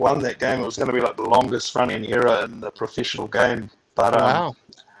 If we'd won that game, it was going to be like the longest running era in the professional game. But wow.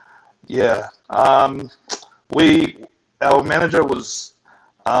 Yeah, our manager was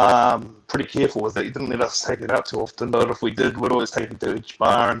Pretty careful with it. He didn't let us take it out too often, but if we did, we'd always take it to each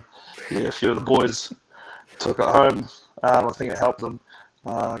bar, and a few of the boys took it home. I think it helped them.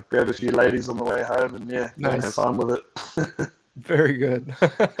 Grabbed a few ladies on the way home, and Nice. have fun with it. Very good.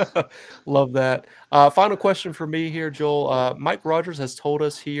 Love that. Final question for me here, Joel. Mike Rogers has told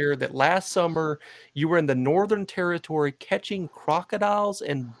us here that last summer you were in the Northern Territory catching crocodiles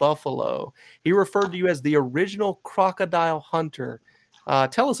and buffalo. He referred to you as the original crocodile hunter.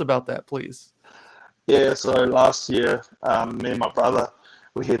 Tell us about that, please. Yeah, so last year, me and my brother,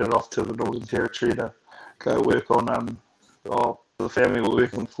 we headed off to the Northern Territory to go work on, the family we were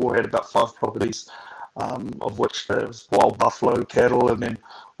working for had about 5 properties, of which there was wild buffalo, cattle, and then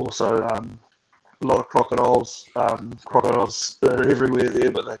also a lot of crocodiles. Crocodiles are everywhere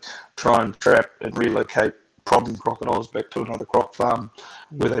there, but they try and trap and relocate problem crocodiles back to another croc farm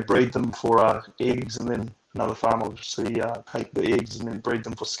where they breed them for eggs, and then another farm obviously take the eggs and then breed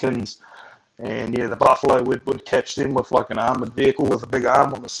them for skins. And the buffalo would catch them with like an armored vehicle with a big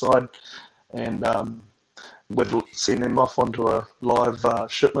arm on the side, and we'd send them off onto a live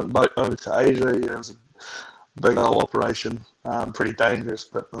shipment boat over to Asia. It was a big old operation, pretty dangerous,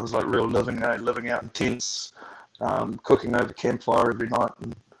 but it was like real living out in tents, cooking over campfire every night,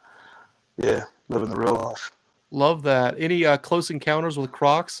 and living the real life. Love that. Any close encounters with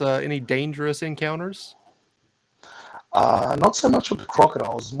crocs? Any dangerous encounters? Not so much with the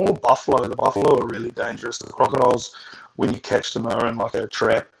crocodiles, more buffalo. The buffalo are really dangerous. The crocodiles, when you catch them, are in like a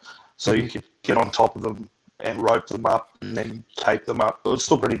trap, so you could get on top of them and rope them up and then tape them up. It's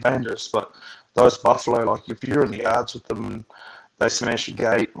still pretty dangerous, but those buffalo, like if you're in the yards with them and they smash a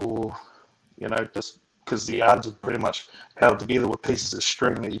gate, or just because the yards are pretty much held together with pieces of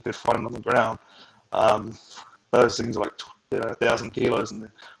string that you could find on the ground, those things are like 1,000 kilos, and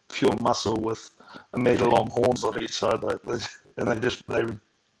they're pure muscle with a meter long horns on each side, and they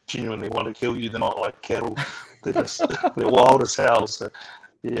genuinely want to kill you. They're not like cattle; they're wild as hell. So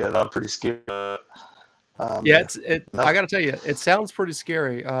they're pretty scary. I got to tell you, it sounds pretty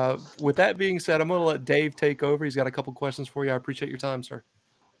scary. With that being said, I'm going to let Dave take over. He's got a couple questions for you. I appreciate your time, sir.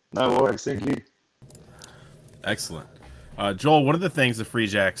 No worries. Thank you. Excellent. Joel, one of the things the Free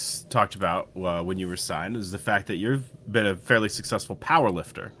Jacks talked about when you were signed is the fact that you've been a fairly successful power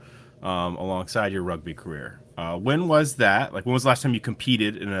lifter alongside your rugby career. When was that? Like, when was the last time you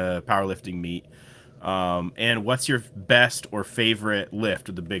competed in a powerlifting meet? And what's your best or favorite lift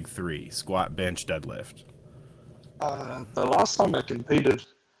of the big 3? Squat, bench, deadlift? The last time I competed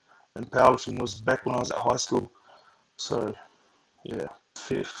in powerlifting was back when I was at high school. So,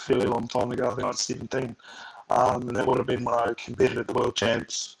 fairly long time ago. I think I was 17. And that would have been when I competed at the World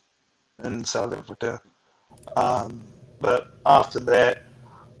Champs in South Africa. But after that,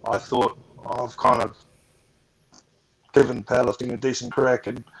 I thought I've kind of given powerlifting a decent crack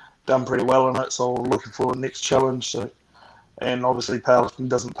and done pretty well in it, so I'm looking for a next challenge. So, and obviously powerlifting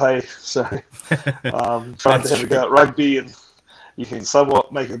doesn't pay, so trying to have a go at rugby, and you can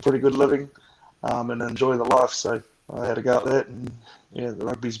somewhat make a pretty good living and enjoy the life. So I had a go at that, and the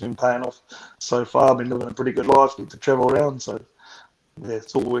rugby's been paying off so far. I've been living a pretty good life, get to travel around, so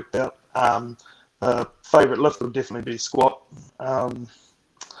it's all worked out. Favourite lift would definitely be squat. Guys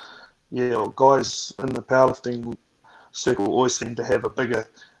in the powerlifting circle always seem to have a bigger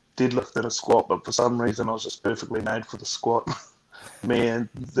deadlift than a squat, but for some reason I was just perfectly made for the squat. Me and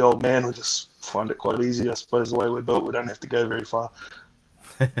the old man would just find it quite easy, I suppose, the way we're built. We don't have to go very far.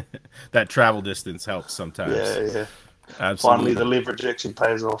 That travel distance helps sometimes. Yeah. Absolutely. Finally, the leverage actually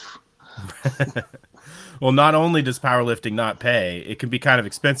pays off. Well, not only does powerlifting not pay, it can be kind of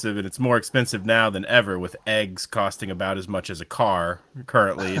expensive, and it's more expensive now than ever, with eggs costing about as much as a car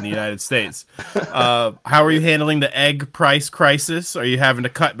currently in the United States. How are you handling the egg price crisis? Are you having to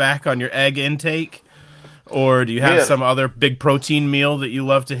cut back on your egg intake? Or do you have some other big protein meal that you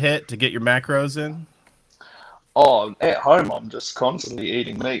love to hit to get your macros in? Oh, at home I'm just constantly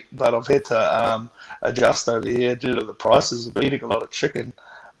eating meat, but I've had to adjust over here due to the prices of eating a lot of chicken.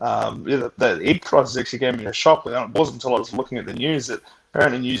 The egg prices actually gave me a shock. It wasn't until I was looking at the news that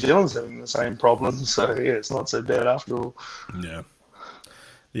apparently New Zealand's having the same problem. So it's not so bad after all.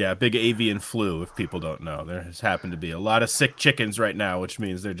 Yeah, big avian flu, if people don't know. There has happened to be a lot of sick chickens right now, which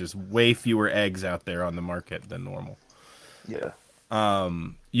means there are just way fewer eggs out there on the market than normal. Yeah.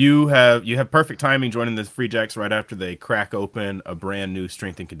 You have perfect timing joining the Free Jacks right after they crack open a brand new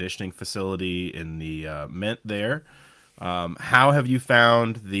strength and conditioning facility in the Mint there. How have you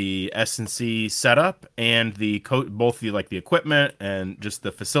found the S&C setup and both the equipment and just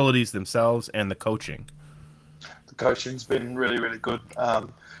the facilities themselves and the coaching? The coaching's been really, really good.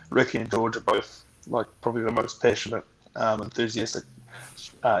 Ricky and George are both probably the most passionate, enthusiastic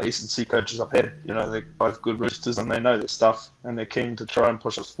S&C coaches I've had. You know, they're both good roosters and they know their stuff and they're keen to try and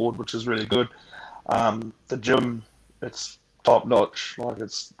push us forward, which is really good. The gym, it's top notch. Like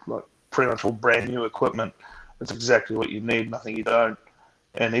it's like pretty much all brand new equipment. It's exactly what you need, nothing you don't.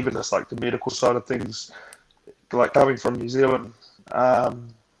 And even just like the medical side of things, like coming from New Zealand,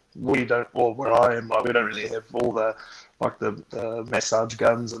 we don't, well, where I am, like we don't really have all the massage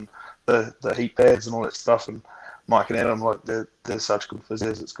guns and the heat pads and all that stuff. And Mike and Adam, like they're such good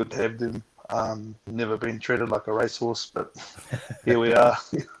physios. It's good to have them. Never been treated like a racehorse, but here we are.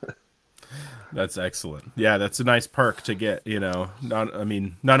 That's excellent. Yeah, that's a nice perk to get. You know, not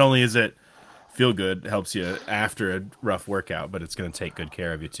only is it feel good, helps you after a rough workout, but it's going to take good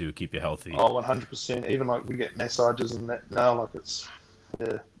care of you too, keep you healthy. Oh, 100%. Even like we get massages and that now, like it's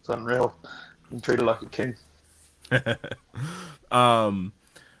unreal. I'm treated like a king.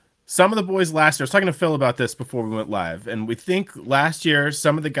 Some of the boys last year, I was talking to Phil about this before we went live, and we think last year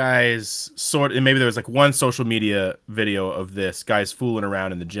some of the guys and maybe there was like one social media video of this, guys fooling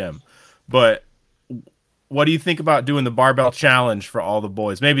around in the gym. But what do you think about doing the barbell challenge for all the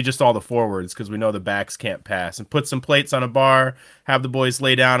boys? Maybe just all the forwards, because we know the backs can't pass. And put some plates on a bar, have the boys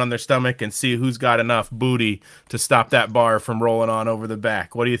lay down on their stomach, and see who's got enough booty to stop that bar from rolling on over the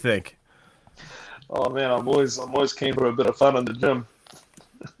back. What do you think? Oh man, I'm always keen for a bit of fun in the gym.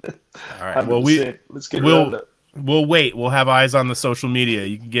 All right. Well, let's get around it. We'll wait. We'll have eyes on the social media.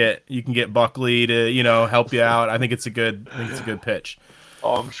 You can get Buckley to help you out. I think it's a good pitch.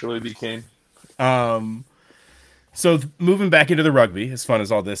 Oh, I'm sure he'd be keen. So moving back into the rugby, as fun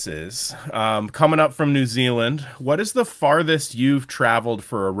as all this is, coming up from New Zealand, what is the farthest you've traveled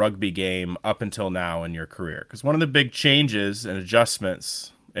for a rugby game up until now in your career? Because one of the big changes and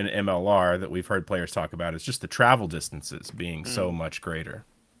adjustments in MLR that we've heard players talk about is just the travel distances being so much greater.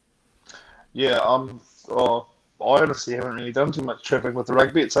 Yeah, I honestly haven't really done too much traveling with the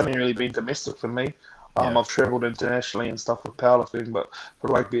rugby. It's only really been domestic for me. I've travelled internationally and stuff with powerlifting, but for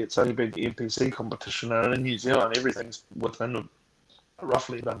rugby, it's only been the NPC competition. And in New Zealand, everything's within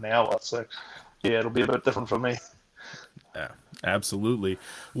roughly about an hour. So, yeah, it'll be a bit different for me. Yeah, absolutely.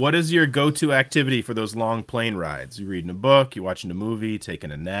 What is your go-to activity for those long plane rides? You reading a book, you watching a movie,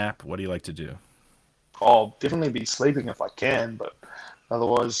 taking a nap? What do you like to do? I'll definitely be sleeping if I can, but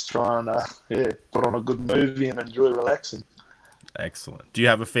otherwise try and put on a good movie and enjoy relaxing. Excellent. Do you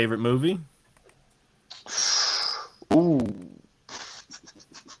have a favorite movie? Ooh,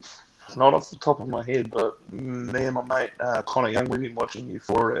 not off the top of my head, but me and my mate Connor Young, we've been watching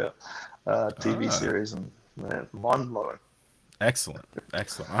Euphoria TV series, and man, mind blowing. Excellent.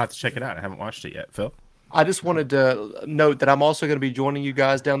 I'll have to check it out. I haven't watched it yet. Phil? I just wanted to note that I'm also going to be joining you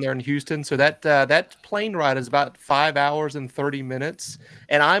guys down there in Houston. So that plane ride is about 5 hours and 30 minutes,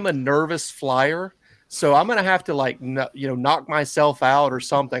 and I'm a nervous flyer. So I'm going to have to knock myself out or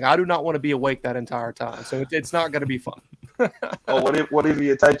something. I do not want to be awake that entire time. So it's not going to be fun. Well, whatever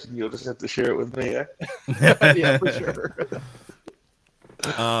you're taking, you'll just have to share it with me. Yeah, for sure.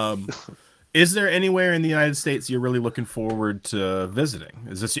 Is there anywhere in the United States you're really looking forward to visiting?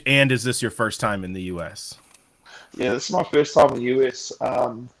 Is this your first time in the U.S.? Yeah, this is my first time in the U.S.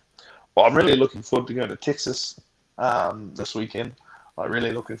 Well, I'm really looking forward to going to Texas this weekend. I'm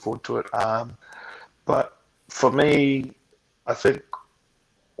really looking forward to it. But for me, I think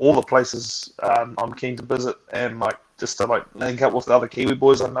all the places I'm keen to visit and just to link up with the other Kiwi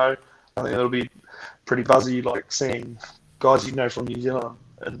boys I know. I think it'll be pretty buzzy, seeing guys from New Zealand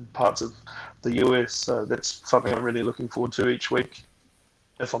and parts of the US. So that's something I'm really looking forward to each week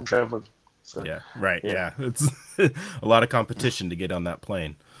if I'm traveling. So, yeah, right. Yeah, it's a lot of competition to get on that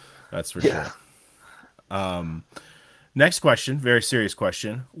plane. That's for sure. Next question, very serious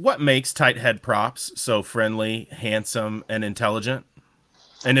question. What makes tight head props so friendly, handsome, and intelligent?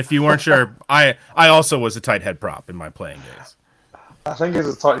 And if you weren't sure, I also was a tight head prop in my playing days. I think as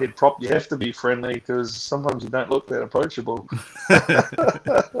a tight head prop, you have to be friendly because sometimes you don't look that approachable.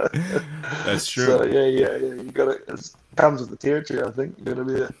 That's true. So yeah. You got it. It comes with the territory. I think you got to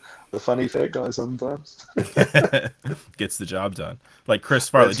be the funny fat guy sometimes. Gets the job done. Like Chris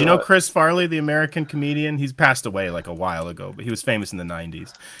Farley. That's Do you know right. Chris Farley, the American comedian? He's passed away a while ago, but he was famous in the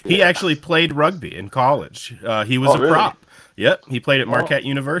 90s. He actually played rugby in college. He was a really? prop. Yep, he played at Marquette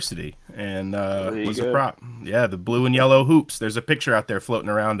University and was a prop. Yeah, the blue and yellow hoops. There's a picture out there floating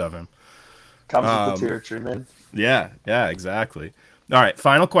around of him. Comes with the territory, man. Yeah, exactly. All right,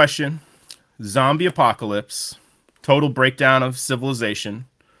 final question. Zombie apocalypse, total breakdown of civilization.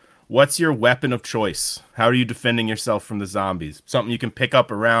 What's your weapon of choice? How are you defending yourself from the zombies? Something you can pick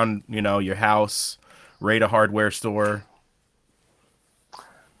up around, your house, raid a hardware store.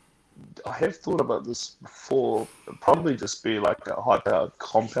 I have thought about this before. It'd probably just be like a high-powered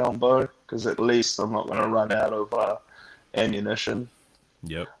compound bow, because at least I'm not going to run out of ammunition.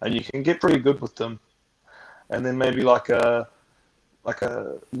 Yep. And you can get pretty good with them. And then maybe like a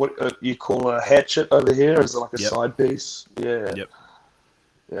what you call a hatchet over here is like a side piece. Yeah. Yep.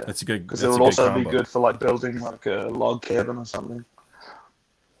 Yeah. That's a good. Because it would also be good for like building like a log cabin or something.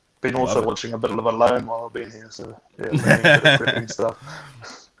 Been also watching a bit of Alone while I've been here, so yeah, learning a bit of cricket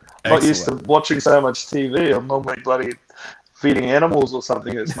stuff. Not used to watching so much TV. I'm normally bloody feeding animals or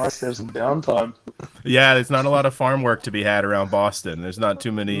something. It's nice to have some downtime. Yeah, there's not a lot of farm work to be had around Boston. There's not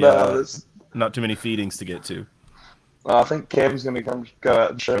too many not too many feedings to get to. I think Cam's going to go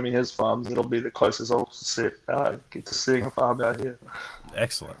out and show me his farms. It'll be the closest I'll get to seeing a farm out here.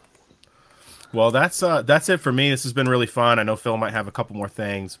 Excellent. Well, that's it for me. This has been really fun. I know Phil might have a couple more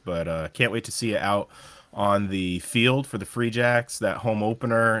things, but can't wait to see you out on the field for the Free Jacks. That home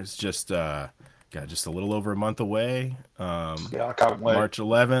opener is just a little over a month away. I can't wait. March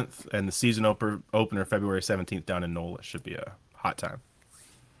 11th, and the season opener February 17th down in NOLA should be a hot time.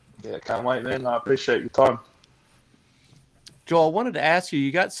 Yeah, can't wait, man. I appreciate your time. Joel, I wanted to ask you.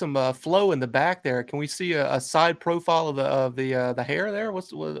 You got some flow in the back there. Can we see a side profile of the hair there?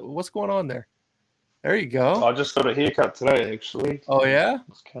 What's going on there? There you go. I just got a haircut today, actually. Oh yeah.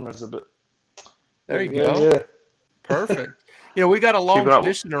 This camera's a bit. There you go. Yeah. Perfect. We got a long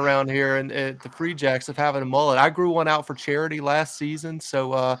tradition around here at the Free Jacks of having a mullet. I grew one out for charity last season.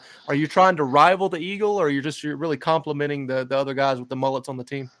 So, are you trying to rival the Eagle, or you're really complimenting the other guys with the mullets on the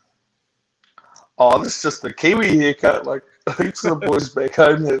team? Oh, this is just the Kiwi haircut. Like, heaps of the boys back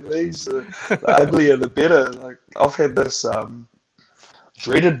home have these. The uglier the better. Like, I've had this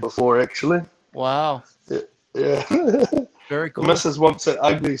dreaded before, actually. Wow. Yeah. Very cool. The missus wants it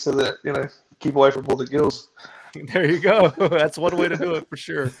ugly so that, keep away from all the girls. There you go. That's one way to do it for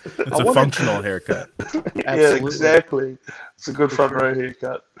sure. It's a functional haircut. Yeah, exactly. It's a good front row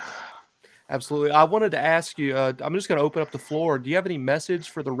haircut. Absolutely. I wanted to ask you, I'm just going to open up the floor. Do you have any message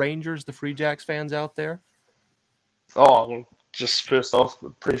for the Rangers, the Free Jacks fans out there? Oh, well, just first off,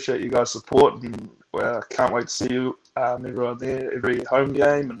 appreciate you guys' support, and can't wait to see you everyone there, every home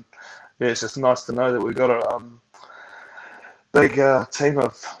game. And yeah, it's just nice to know that we've got a big team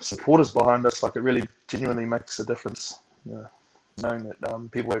of supporters behind us. Like, it really genuinely makes a difference. Knowing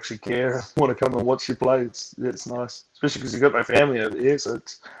that people actually care and want to come and watch you play. It's nice, especially because you've got my family over here, so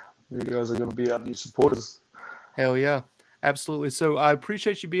you guys are going to be our new supporters. Hell yeah. Absolutely. So I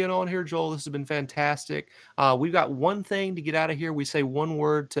appreciate you being on here, Joel. This has been fantastic. We've got one thing to get out of here. We say one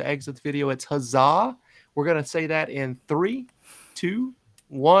word to exit the video. It's huzzah. We're going to say that in 3, 2,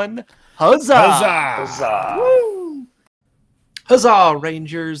 1. Huzzah! Huzzah! Huzzah! Woo! Huzzah,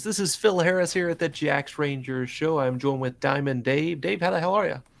 Rangers. This is Phil Harris here at the Jacks Rangers show. I'm joined with Diamond Dave. Dave, how the hell are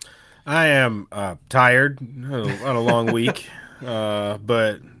you? I am tired on a long week,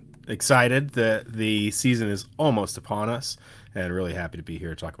 but excited that the season is almost upon us, and really happy to be here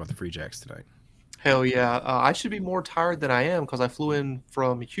to talk about the Free Jacks tonight. Hell yeah. I should be more tired than I am because I flew in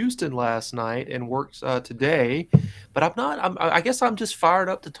from Houston last night and worked today. But I'm not. I guess I'm just fired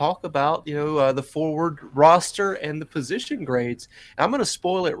up to talk about, the forward roster and the position grades. I'm going to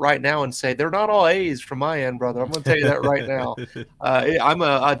spoil it right now and say they're not all A's from my end, brother. I'm going to tell you that right now. I'm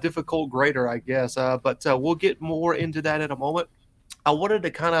a difficult grader, I guess. But we'll get more into that in a moment. I wanted to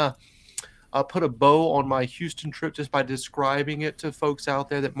kind of put a bow on my Houston trip just by describing it to folks out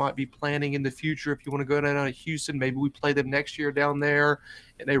there that might be planning in the future. If you want to go down to Houston, maybe we play them next year down there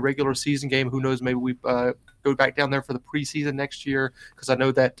in a regular season game. Who knows? Maybe we go back down there for the preseason next year, because I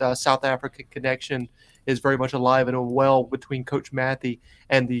know that South African connection is very much alive and well between Coach Matthew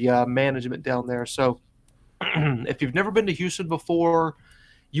and the management down there. So if you've never been to Houston before,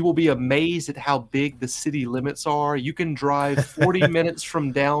 you will be amazed at how big the city limits are. You can drive 40 minutes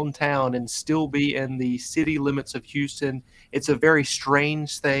from downtown and still be in the city limits of Houston. It's a very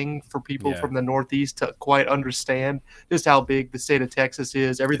strange thing for people from the Northeast to quite understand just how big the state of Texas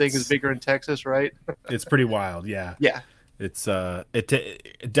is. Everything is bigger in Texas, right? It's pretty wild, yeah. Yeah. It's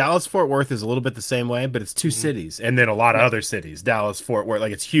Dallas Fort Worth is a little bit the same way, but it's two cities, and then a lot of other cities. Dallas Fort Worth,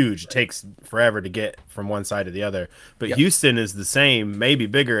 like, it's huge. It takes forever to get from one side to the other. But Houston is the same, maybe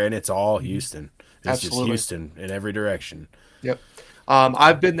bigger, and it's all Houston. It's just Houston in every direction. Yep.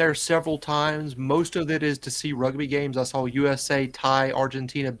 I've been there several times. Most of it is to see rugby games. I saw USA tie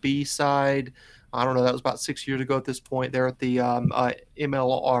Argentina B side I don't know, that was about 6 years ago at this point. They're at the the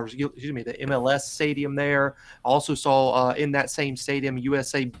MLS stadium there. Also saw in that same stadium,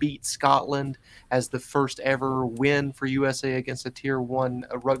 USA beat Scotland as the first ever win for USA against a Tier 1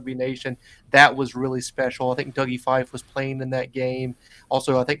 rugby nation. That was really special. I think Dougie Fife was playing in that game.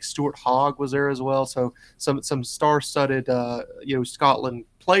 Also, I think Stuart Hogg was there as well. So some star-studded, Scotland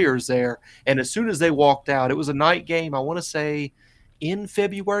players there. And as soon as they walked out, it was a night game. I want to say in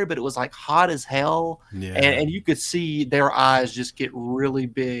February, but it was like hot as hell. Yeah. And you could see their eyes just get really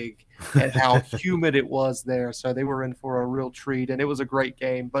big and how humid it was there. So they were in for a real treat, and it was a great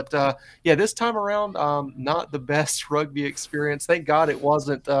game. But this time around, not the best rugby experience. Thank God it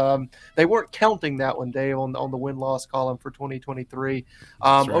wasn't. They weren't counting that one, Dave, on the win-loss column for 2023.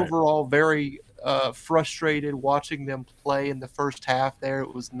 Right. Overall, very frustrated watching them play in the first half there.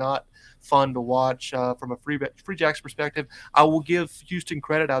 It was not fun to watch from a Free Jacks perspective. I will give Houston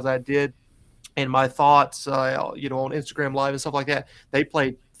credit, as I did in my thoughts, on Instagram Live and stuff like that. They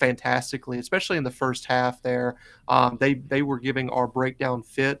played fantastically, especially in the first half there. They were giving our breakdown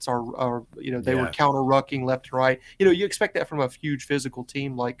fits, they were counter-rucking left and right. You expect that from a huge physical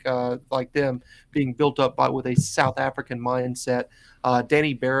team like them, being built up with a South African mindset.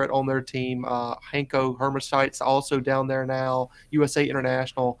 Danny Barrett on their team, Hanko Hermesite's also down there now, USA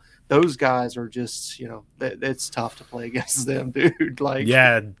International. Those guys are just, it's tough to play against them, dude.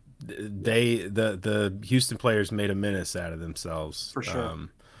 The Houston players made a menace out of themselves. For sure.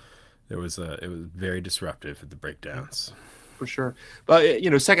 It was very disruptive at the breakdowns. For sure. But,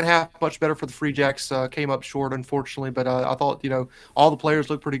 second half, much better for the Free Jacks. Came up short, unfortunately. But I thought, all the players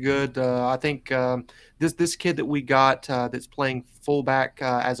looked pretty good. I think this kid that we got that's playing fullback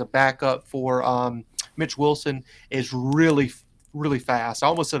as a backup for Mitch Wilson is really fast. I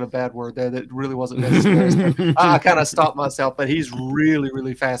almost said a bad word there that really wasn't necessary. I kind of stopped myself, but he's really,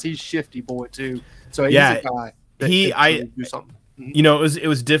 really fast. He's shifty boy too. So he's a guy that can do something. Mm-hmm. It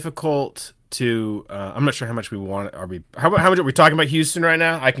was difficult to. I'm not sure how much we want. How much are we talking about Houston right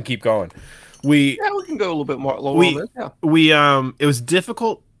now? I can keep going. We can go a little bit more. On this. Yeah. It was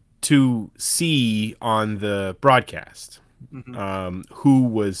difficult to see on the broadcast. Mm-hmm. Who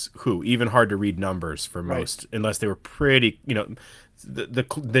was who? Even hard to read numbers for most, unless they were pretty,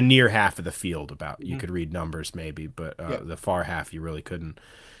 the near half of the field about you could read numbers maybe, but the far half you really couldn't.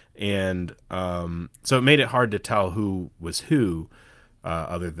 And so it made it hard to tell who was who,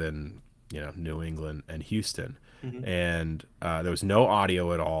 other than New England and Houston. Mm-hmm. And there was no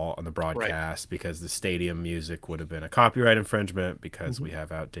audio at all on the broadcast because the stadium music would have been a copyright infringement because we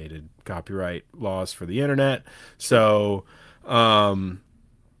have outdated copyright laws for the internet. So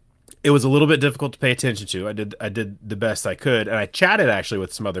it was a little bit difficult to pay attention to. I did the best I could, and I chatted actually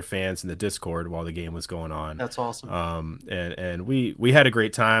with some other fans in the Discord while the game was going on. That's awesome. And we had a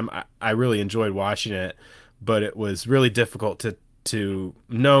great time. I really enjoyed watching it, but it was really difficult to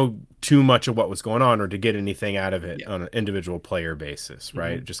know too much of what was going on or to get anything out of it on an individual player basis,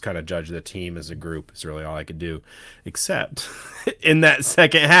 right? Mm-hmm. Just kind of judge the team as a group is really all I could do. Except in that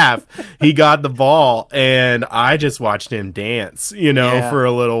second half, he got the ball and I just watched him dance, for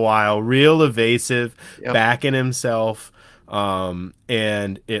a little while. Real evasive, backing himself.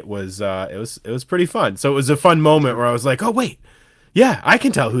 And it was pretty fun. So it was a fun moment where I was like, oh wait, yeah, I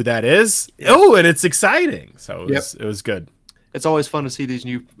can tell who that is. Oh, and it's exciting. So it was good. It's always fun to see these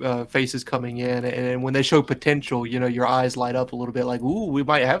new faces coming in, and when they show potential, your eyes light up a little bit like, ooh, we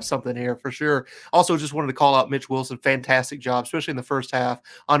might have something here for sure. Also, just wanted to call out Mitch Wilson. Fantastic job, especially in the first half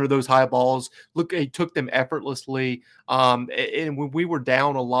under those high balls. Look, he took them effortlessly. And when we were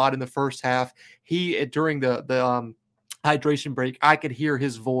down a lot in the first half, during the hydration break, I could hear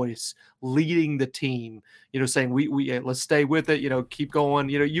his voice leading the team, saying we let's stay with it, keep going.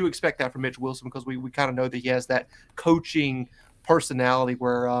 You expect that from Mitch Wilson because we kind of know that he has that coaching personality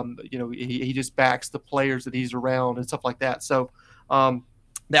where he just backs the players that he's around and stuff like that. So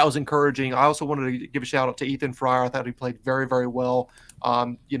that was encouraging. I also wanted to give a shout out to Ethan Fryer. I thought he played very, very well.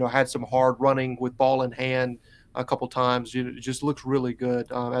 Had some hard running with ball in hand a couple times. It just looks really good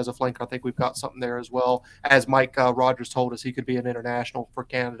as a flanker. I think we've got something there as well. As Mike Rogers told us, he could be an international for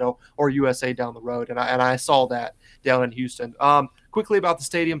Canada or USA down the road, and I saw that down in Houston. Quickly about the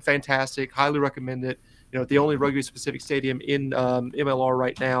stadium, fantastic. Highly recommend it. The only rugby-specific stadium in MLR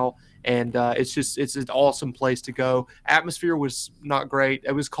right now, and it's an awesome place to go. Atmosphere was not great.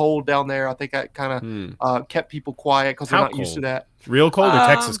 It was cold down there. I think that kind of kept people quiet because they're not used to that. Real cold or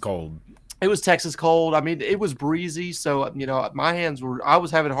Texas cold? It was Texas cold. I mean, it was breezy, so my hands were. I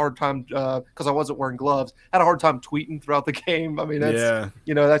was having a hard time because I wasn't wearing gloves. I had a hard time tweeting throughout the game. I mean, that's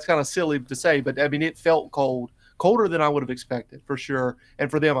that's kind of silly to say, but I mean, it felt cold colder than I would have expected for sure. And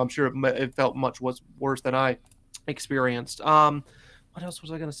for them, I'm sure it felt much worse than I experienced. What else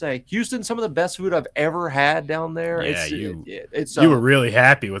was I going to say? Houston, some of the best food I've ever had down there. Yeah, you were really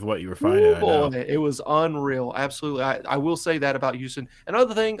happy with what you were finding. It was unreal. Absolutely. I will say that about Houston.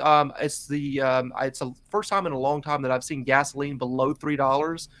 Another thing, it's the first time in a long time that I've seen gasoline below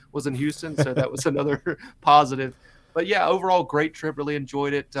 $3 was in Houston. So that was another positive. But yeah, overall, great trip. Really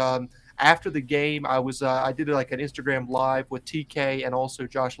enjoyed it. After the game, I did like an Instagram live with TK and also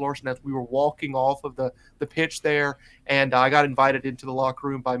Josh Larson as we were walking off of the pitch there, and I got invited into the locker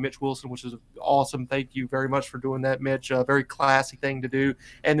room by Mitch Wilson, which is awesome. Thank you very much for doing that, Mitch. A very classy thing to do.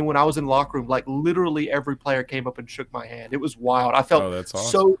 And then when I was in the locker room, like literally every player came up and shook my hand. It was wild. I felt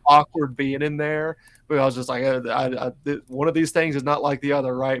so awkward being in there. But I was just like, one of these things is not like the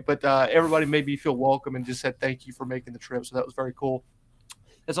other, right? But everybody made me feel welcome and just said thank you for making the trip. So that was very cool.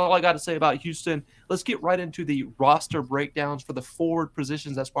 That's all I got to say about Houston. Let's get right into the roster breakdowns for the forward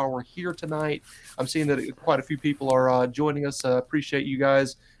positions. That's why we're here tonight. I'm seeing that quite a few people are joining us. Appreciate you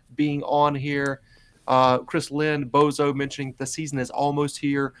guys being on here. Chris Lynn, Bozo mentioning the season is almost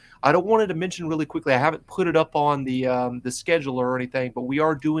here. I don't wanted to mention really quickly, I haven't put it up on the schedule or anything, but we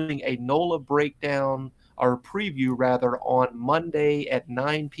are doing a NOLA breakdown, or preview rather, on Monday at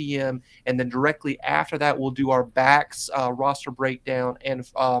 9 p.m. And then directly after that, we'll do our backs roster breakdown and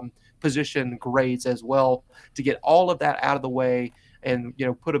position grades as well to get all of that out of the way and,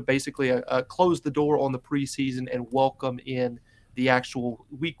 put basically a close the door on the preseason and welcome in the actual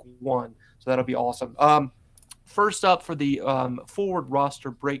week 1. So that'll be awesome. First up for the forward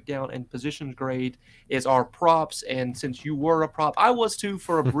roster breakdown and positions grade is our props. And since you were a prop, I was too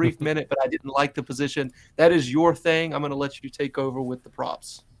for a brief minute, but I didn't like the position. That is your thing. I'm going to let you take over with the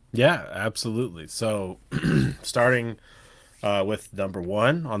props. Yeah, absolutely. So starting with number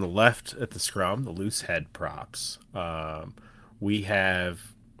 1 on the left at the scrum, the loose head props. We have,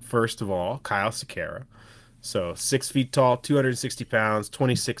 first of all, Kyle Sekera. So 6 feet tall, 260 pounds,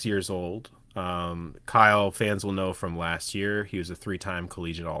 26 years old. Kyle, fans will know from last year, he was a 3-time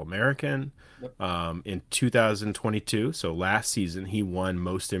collegiate All-American. Yep. In 2022, so last season, he won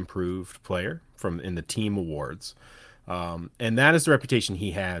Most Improved Player in the team awards. And that is the reputation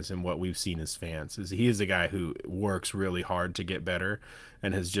he has, and what we've seen as fans is he is a guy who works really hard to get better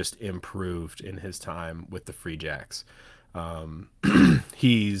and has just improved in his time with the Free Jacks.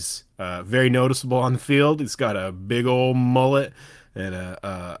 He's very noticeable on the field. He's got a big old mullet and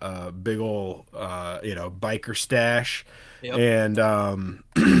a big old biker stash. Yep.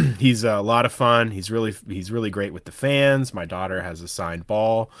 And he's a lot of fun. He's really great with the fans. My daughter has a signed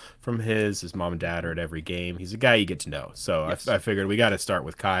ball from his mom and dad are at every game. He's a guy you get to know. So yes. I figured we got to start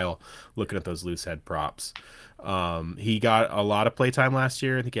with Kyle, looking at those loose head props. He got a lot of playtime last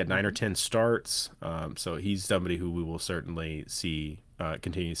year. I think he had 9 or 10 starts. So he's somebody who we will certainly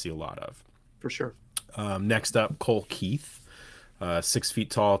continue to see a lot of. For sure. Next up, Cole Keith, 6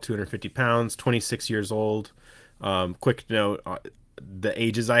 feet tall, 250 pounds, 26 years old. Quick note, the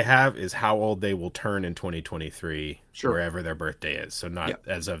ages I have is how old they will turn in 2023, sure, wherever their birthday is. So not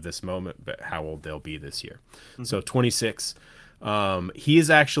as of this moment, but how old they'll be this year. Mm-hmm. So 26. He is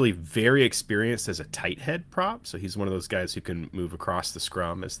actually very experienced as a tight head prop. So he's one of those guys who can move across the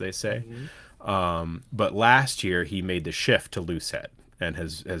scrum, as they say. Mm-hmm. But last year he made the shift to loose head and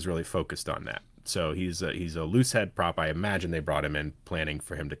has really focused on that. So he's a loose head prop. I imagine they brought him in planning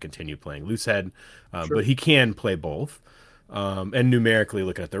for him to continue playing loose head, sure, but he can play both. And numerically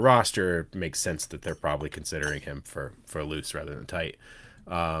looking at the roster, it makes sense that they're probably considering him for loose rather than tight.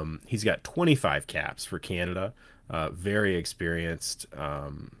 He's got 25 caps for Canada. Very experienced.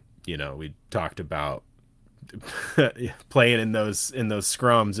 We talked about playing in those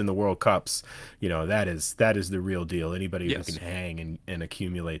scrums in the World Cups. That is the real deal. Anybody who can hang and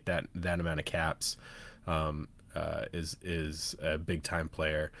accumulate that amount of caps is a big time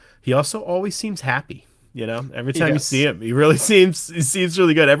player. He also always seems happy. Every time you see him, he seems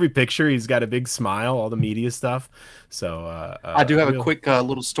really good. Every picture, he's got a big smile, all the media stuff. So I do have a quick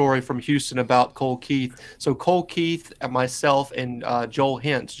little story from Houston about Cole Keith. So Cole Keith, myself, and Joel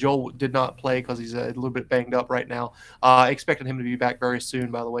Hintz. Joel did not play because he's a little bit banged up right now. Expecting him to be back very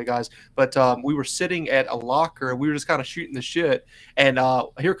soon, by the way, guys. But we were sitting at a locker, and we were just kind of shooting the shit. And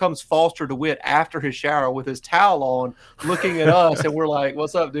here comes Foster DeWitt after his shower with his towel on, looking at us, and we're like,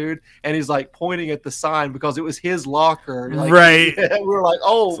 "What's up, dude?" And he's like pointing at the sign because it was his locker. Right. We were like,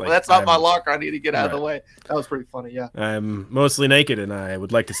 "Oh, that's not my locker. I need to get out of the way." That was pretty funny. Yeah. I'm mostly naked, and I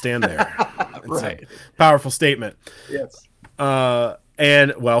would like to stand there. Right. A powerful statement. Yes.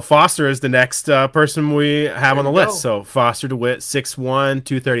 And Foster is the next person we have on the list. So Foster DeWitt, 6'1",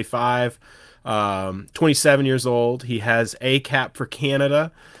 235. 27 years old. He has a cap for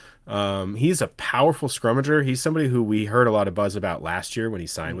Canada. He's a powerful scrummager. He's somebody who we heard a lot of buzz about last year when he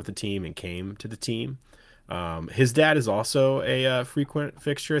signed with the team and came to the team. His dad is also a frequent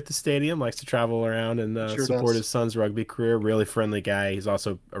fixture at the stadium, likes to travel around and support his son's rugby career. Really friendly guy. He's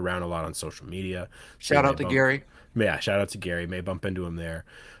also around a lot on social media. Shout out to Gary. Yeah, shout out to Gary. May bump into him there.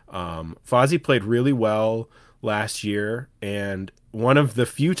 Fozzie played really well last year, and one of the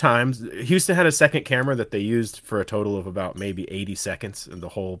few times Houston had a second camera that they used for a total of about maybe 80 seconds in the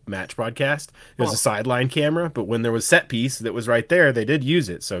whole match broadcast. It was a sideline camera, but when there was set piece that was right there, they did use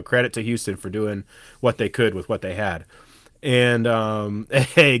it. So credit to Houston for doing what they could with what they had. And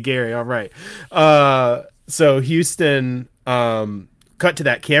hey, Gary, all right. So Houston cut to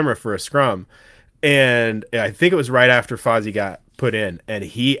that camera for a scrum, and I think it was right after Fozzie got put in, and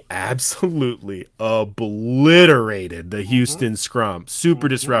he absolutely obliterated the Houston scrum. Super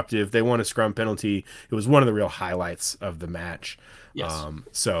disruptive. They won a scrum penalty. It was one of the real highlights of the match. Yes.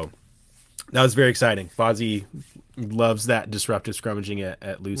 So that was very exciting. Fozzie loves that disruptive scrummaging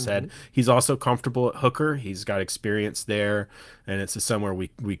at Loosehead. He's also comfortable at hooker. He's got experience there, and it's somewhere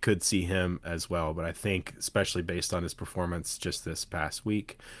we could see him as well. But I think, especially based on his performance just this past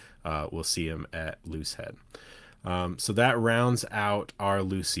week, we'll see him at Loosehead. So that rounds out our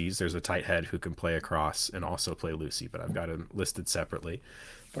Loosies. There's a tight head who can play across and also play Lucy, but I've got him listed separately.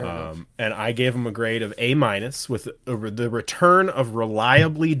 And I gave him a grade of A- with the return of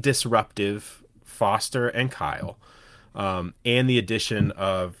reliably disruptive Foster and Kyle, and the addition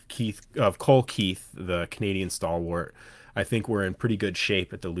of Cole Keith, the Canadian stalwart. I think we're in pretty good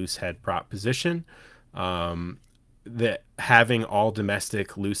shape at the loose head prop position. That having all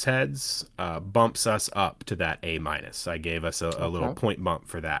domestic loose heads bumps us up to that A-. I gave us a little point bump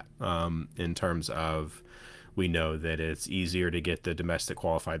for that, in terms of, we know that it's easier to get the domestic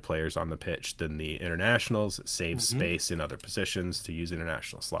qualified players on the pitch than the internationals. It saves space in other positions to use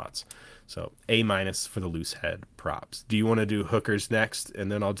international slots. So A- for the loose head props. Do you want to do hookers next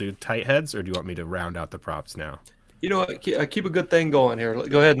and then I'll do tight heads, or do you want me to round out the props now? You know what? Keep a good thing going here.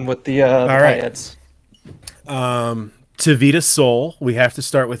 Go ahead and with the tight heads. Tavita Soul, we have to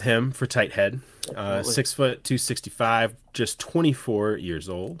start with him for tight head. 6 foot 265, just 24 years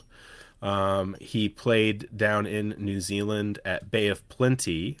old. He played down in New Zealand at Bay of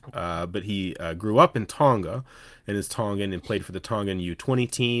Plenty, but he grew up in Tonga and is Tongan and played for the Tongan U20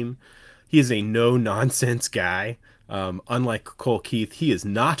 team. He is a no-nonsense guy. Unlike Cole Keith, he is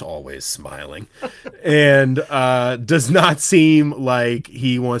not always smiling and does not seem like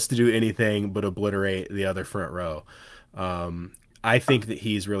he wants to do anything but obliterate the other front row. I think that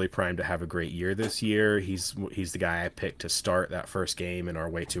he's really primed to have a great year this year. He's the guy I picked to start that first game in our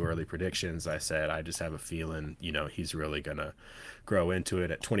way too early predictions. I said, I just have a feeling, he's really going to grow into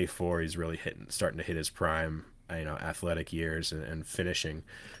it. At 24, he's really starting to hit his prime, athletic years and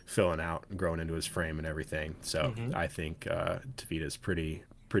filling out and growing into his frame and everything. So I think Tavita's pretty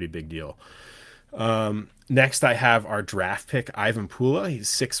big deal. Next, I have our draft pick, Ivan Pula. He's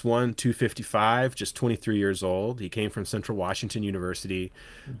 6'1", 255, just 23 years old. He came from Central Washington University.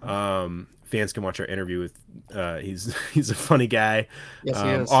 Fans can watch our interview with. He's a funny guy. Yes, he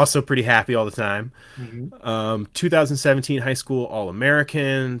is. Also pretty happy all the time. 2017 high school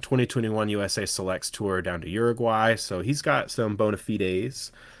All-American, 2021 USA Selects tour down to Uruguay. So he's got some bona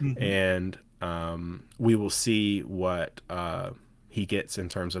fides, and we will see what he gets in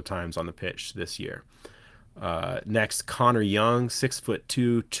terms of times on the pitch this year. Next, Connor Young,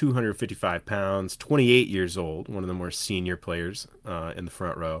 6'2", 255 pounds, 28 years old, one of the more senior players in the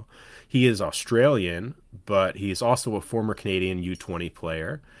front row. He is Australian, but he's also a former Canadian U20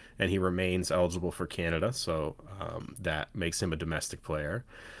 player, and he remains eligible for Canada, so that makes him a domestic player.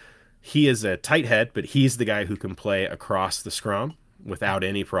 He is a tight head, but he's the guy who can play across the scrum without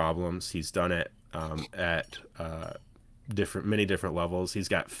any problems. He's done it at many different levels. He's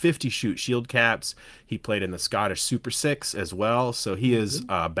got 50 shoot shield caps. He played in the Scottish Super Six as well, so he is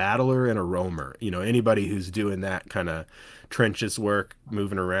a battler and a roamer. Anybody who's doing that kind of trenches work,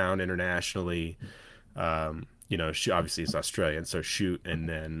 moving around internationally, obviously he's Australian, so shoot, and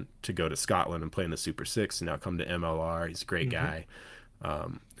then to go to Scotland and play in the Super Six and now come to MLR. He's a great guy,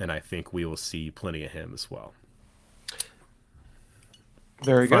 and I think we will see plenty of him as well.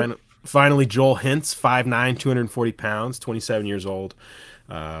 Very good. Finally, Joel Hintz, 5'9", 240 pounds, 27 years old.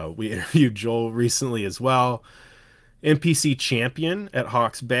 We interviewed Joel recently as well. NPC champion at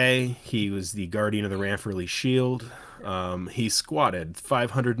Hawke's Bay. He was the guardian of the Ranfurly Shield. He squatted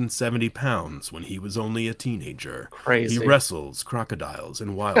 570 pounds when he was only a teenager. Crazy. He wrestles crocodiles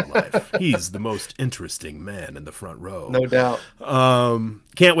and wildlife. He's the most interesting man in the front row. No doubt.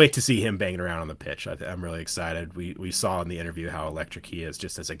 Can't wait to see him banging around on the pitch. I'm really excited. We saw in the interview how electric he is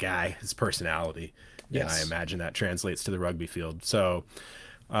just as a guy, his personality. Yes. And I imagine that translates to the rugby field. So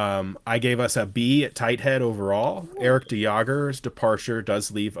I gave us a B at tight head overall. Eric de Jager's departure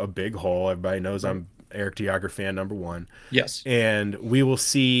does leave a big hole. Everybody knows I'm Eric de Jager fan number one. Yes. And we will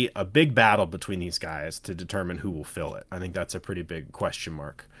see a big battle between these guys to determine who will fill it. I think that's a pretty big question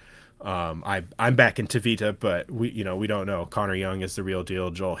mark. I'm back in Tavita, but we don't know. Connor Young is the real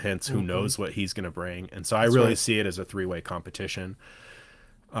deal. Joel Hintz, who knows what he's going to bring. And so I really see it as a three-way competition.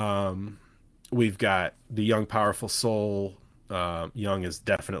 We've got the young, powerful soul. Young is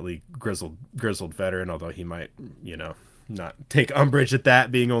definitely grizzled veteran, although he might, not take umbrage at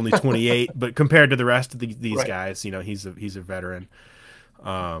that being only 28, but compared to the rest of these guys, he's a veteran.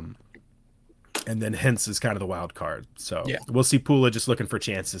 And then Hintz is kind of the wild card. So we'll see Pula just looking for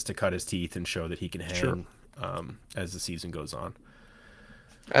chances to cut his teeth and show that he can hang as the season goes on.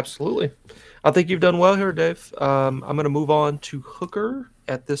 Absolutely. I think you've done well here, Dave. I'm going to move on to hooker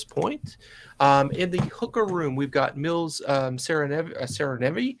at this point. In the hooker room, we've got Mills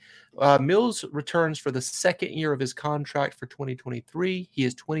Saranevi. Mills returns for the second year of his contract for 2023. He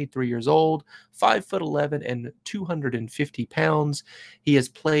is 23 years old, 5'11" and 250 pounds. He has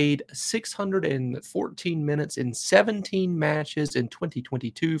played 614 minutes in 17 matches in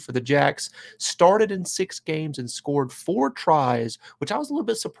 2022 for the Jacks, started in 6 games and scored 4 tries, which I was a little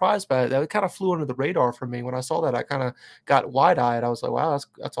bit surprised by. That kind of flew under the radar for me. When I saw that, I kind of got wide-eyed. I was like, wow,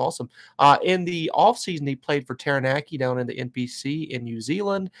 that's awesome. In the offseason, he played for Taranaki down in the NPC in New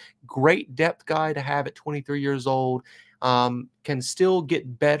Zealand. Great depth guy to have at 23 years old. Can still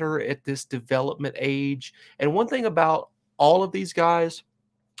get better at this development age. And one thing about all of these guys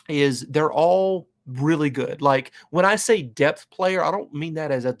is they're all really good. Like when I say depth player, I don't mean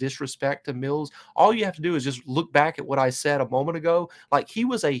that as a disrespect to Mills. All you have to do is just look back at what I said a moment ago. Like he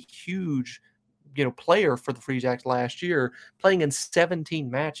was a huge player for the Free Jacks last year, playing in 17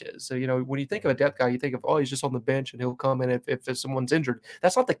 matches. So, when you think of a depth guy, you think of, he's just on the bench and he'll come in if someone's injured.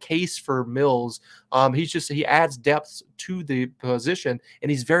 That's not the case for Mills. He adds depth to the position, and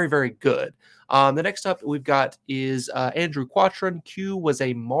he's very, very good. The next up we've got is Andrew Quatron. Q was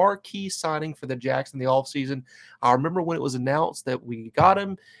a marquee signing for the Jacks in the offseason. I remember when it was announced that we got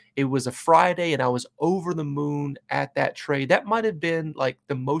him. It was a Friday, and I was over the moon at that trade. That might have been like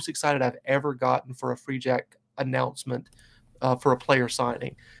the most excited I've ever gotten for a Free Jack announcement for a player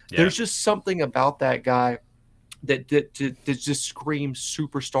signing. Yeah. There's just something about that guy that just screams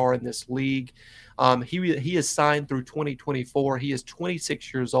superstar in this league. He is signed through 2024. He is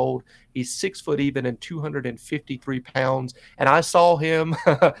 26 years old. He's 6 foot even and 253 pounds. And I saw him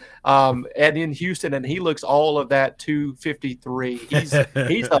and in Houston, and he looks all of that 253. He's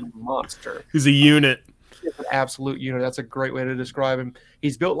a monster. He's a unit. He's an absolute unit. That's a great way to describe him.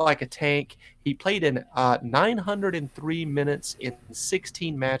 He's built like a tank. He played in 903 minutes in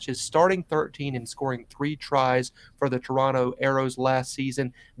 16 matches, starting 13 and scoring 3 tries for the Toronto Arrows last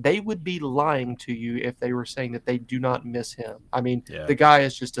season. They would be lying to you if they were saying that they do not miss him. I mean, The guy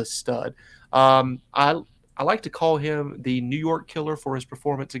is just a stud. I like to call him the New York Killer for his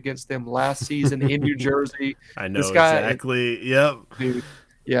performance against them last season in New Jersey. I know this guy, exactly. Yep. Dude,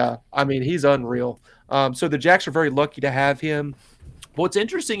 yeah, I mean, he's unreal. So the Jacks are very lucky to have him. What's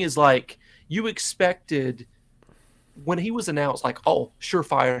interesting is, like, you expected when he was announced, like,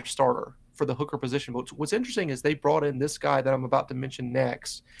 surefire starter for the hooker position. But what's interesting is they brought in this guy that I'm about to mention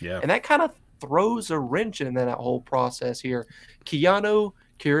next. Yeah. And that kind of throws a wrench in that whole process here. Keanu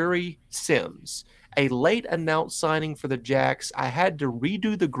Kiriri Sims, a late announced signing for the Jacks. I had to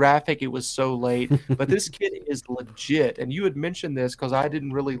redo the graphic. It was so late, but this kid is legit. And you had mentioned this because I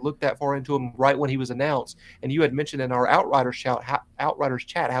didn't really look that far into him right when he was announced. And you had mentioned in our Outriders chat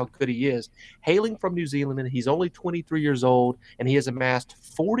how good he is. Hailing from New Zealand, and he's only 23 years old, and he has amassed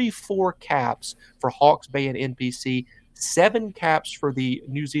 44 caps for Hawke's Bay and NPC, 7 caps for the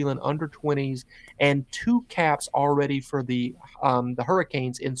New Zealand under-20s, and 2 caps already for the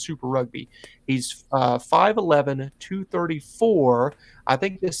Hurricanes in Super Rugby. He's 5'11", 234. I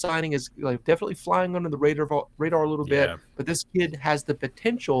think this signing is definitely flying under the radar a little bit, but this kid has the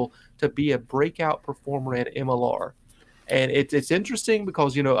potential to be a breakout performer at MLR. And it's interesting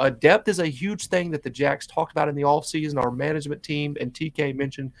because, a depth is a huge thing that the Jacks talked about in the offseason. Our management team and TK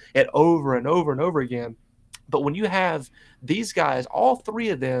mentioned it over and over and over again. But when you have these guys, all 3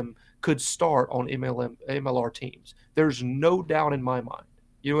 of them could start on MLR teams. There's no doubt in my mind.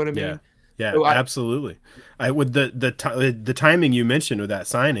 You know what I mean? Yeah, So absolutely. I would the timing you mentioned with that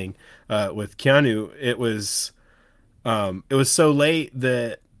signing with Keanu, it was so late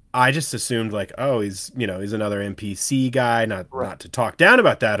that I just assumed like, oh, he's another NPC guy. Not to talk down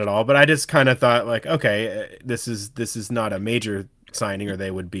about that at all, but I just kind of thought like, okay, this is not a major signing, or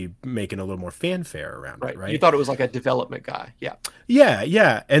they would be making a little more fanfare around it, You right? thought it was like a development guy. Yeah.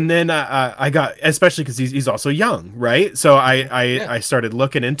 Yeah. And then I got, especially because he's also young, right? So I started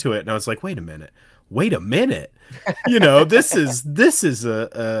looking into it, and I was like, wait a minute. This is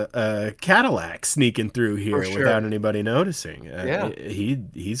a Cadillac sneaking through here without anybody noticing.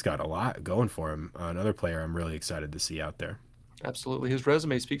 He's got a lot going for him. Another player I'm really excited to see out there. Absolutely. His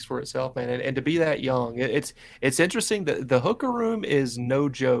resume speaks for itself, man. And to be that young, it's interesting that the hooker room is no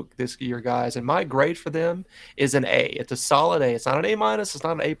joke this year, guys. And my grade for them is an A. It's a solid A. It's not an A minus. It's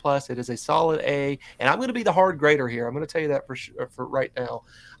not an A plus. It is a solid A. And I'm going to be the hard grader here. I'm going to tell you that for right now.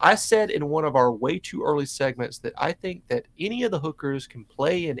 I said in one of our way too early segments that I think that any of the hookers can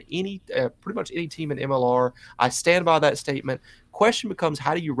play in any pretty much any team in MLR. I stand by that statement. Question becomes,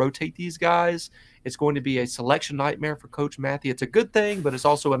 how do you rotate these guys? It's going to be a selection nightmare for Coach Matthew. It's a good thing, but it's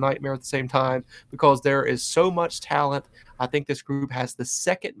also a nightmare at the same time because there is so much talent. I think this group has the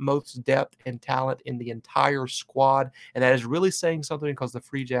second most depth and talent in the entire squad, and that is really saying something because the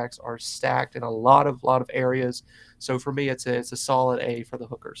Free Jacks are stacked in a lot of areas. So for me, it's a solid A for the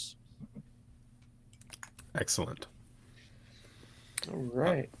hookers. Excellent. All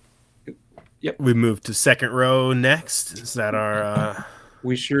right. Yep. We move to second row next. Is that our?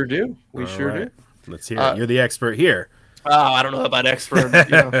 We sure do. We sure do. Let's hear it. You're the expert here. Oh, I don't know about expert.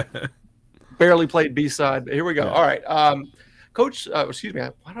 Barely played B-side. But here we go. Yeah. All right. Coach, excuse me.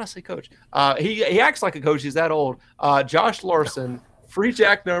 Why did I say coach? He acts like a coach. He's that old. Josh Larson, Free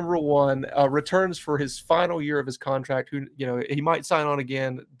Jack number 1, returns for his final year of his contract. He might sign on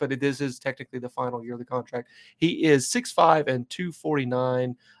again, but this is technically the final year of the contract. He is 6'5" and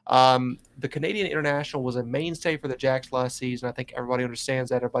 249. The Canadian International was a mainstay for the Jacks last season. I think everybody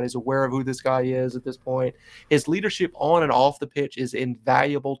understands that. Everybody's aware of who this guy is at this point. His leadership on and off the pitch is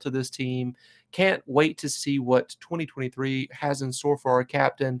invaluable to this team. Can't wait to see what 2023 has in store for our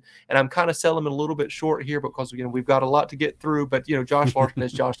captain. And I'm kind of selling him a little bit short here because, we've got a lot to get through. But, Josh Larson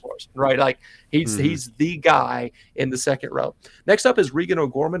is Josh Larson, right? Like he's the guy in the second row. Next up is Regan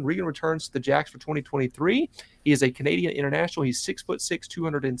O'Gorman. Regan returns to the Jacks for 2023. He is a Canadian international. He's 6'6",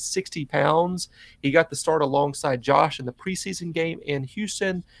 260 pounds. He got the start alongside Josh in the preseason game in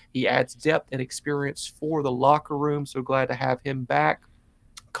Houston. He adds depth and experience for the locker room. So glad to have him back.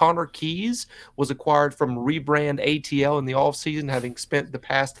 Connor Keys was acquired from Rebrand ATL in the offseason, having spent the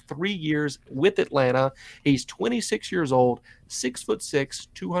past 3 years with Atlanta. He's 26 years old, 6'6",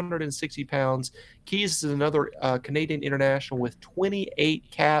 260 pounds. Keys is another Canadian international with 28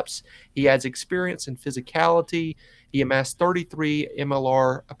 caps. He adds experience and physicality. He amassed 33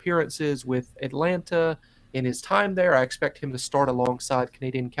 MLR appearances with Atlanta. In his time there, I expect him to start alongside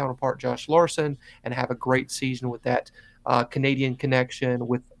Canadian counterpart Josh Larson and have a great season with that Canadian connection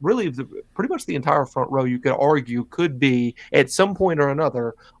with really pretty much the entire front row. You could argue could be at some point or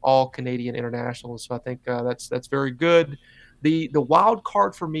another all Canadian internationals. So I think that's very good. The wild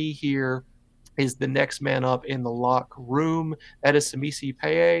card for me here is the next man up in the lock room. That is Samisi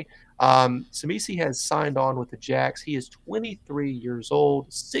Peye. Samisi has signed on with the Jacks. He is 23 years old,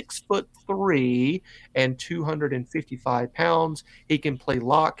 6'3" and 255 pounds. He can play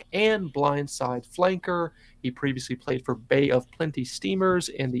lock and blindside flanker. He previously played for Bay of Plenty Steamers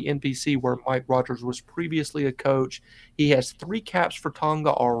in the NPC where Mike Rogers was previously a coach. He has 3 caps for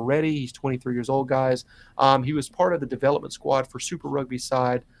Tonga already. He's 23 years old, guys. He was part of the development squad for Super Rugby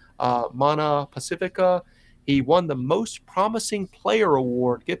side Mana Pacifica. He won the Most Promising Player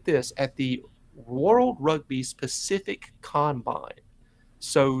Award, get this, at the World Rugby Pacific Combine.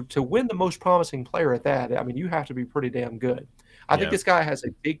 So to win the Most Promising Player at that, you have to be pretty damn good. I think this guy has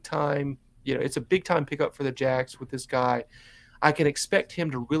a big-time, it's a big-time pickup for the Jacks with this guy. I can expect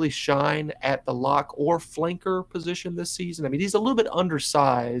him to really shine at the lock or flanker position this season. He's a little bit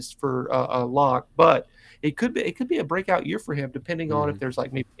undersized for a lock, but it could be a breakout year for him, depending on if there's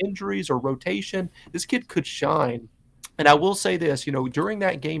like maybe injuries or rotation. This kid could shine. And I will say this, during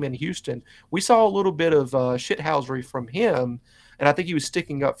that game in Houston, we saw a little bit of shithousery from him. And I think he was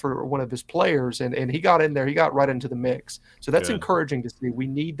sticking up for one of his players, and he got in there. He got right into the mix. So that's encouraging to see. We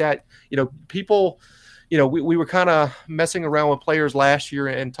need that. People, we were kind of messing around with players last year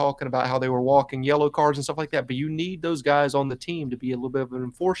and talking about how they were walking yellow cards and stuff like that. But you need those guys on the team to be a little bit of an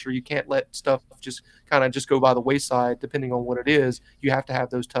enforcer. You can't let stuff just kind of go by the wayside, depending on what it is. You have to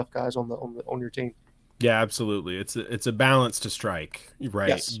have those tough guys on your team. Yeah, absolutely. It's a balance to strike, right?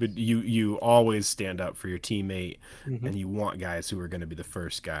 Yes. But you always stand up for your teammate, Mm-hmm. and you want guys who are going to be the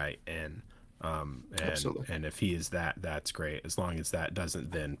first guy in. Absolutely. And if he is that, that's great. As long as that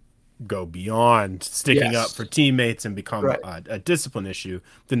doesn't then go beyond sticking up Yes. for teammates and become Right. a discipline issue,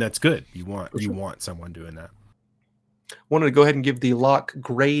 then that's good. You sure. want someone doing that. Wanted to go ahead and give the lock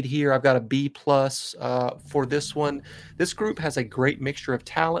grade here. I've got a B plus for this one. This group has a great mixture of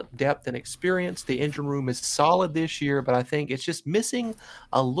talent, depth, and experience. The engine room is solid this year, but I think it's just missing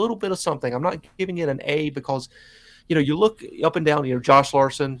a little bit of something. I'm not giving it an A because, you look up and down, Josh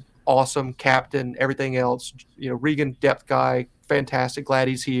Larson, awesome captain, everything else, Regan, depth guy, fantastic. Glad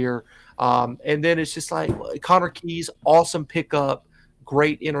he's here. And then it's just like Connor Keys, awesome pickup,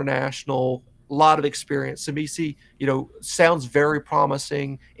 great international, a lot of experience. Samisi, sounds very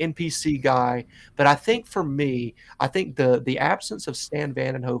promising, NPC guy. But I think for me, I think the absence of Stan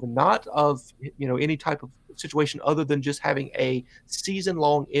Vandenhoven, not of any type of situation other than just having a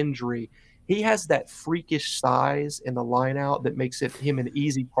season-long injury, he has that freakish size in the line out that makes him an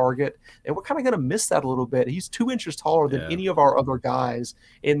easy target. And we're kind of going to miss that a little bit. He's 2 inches taller than any of our other guys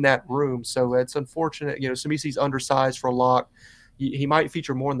in that room. So it's unfortunate. Samisi's undersized for a lock. He might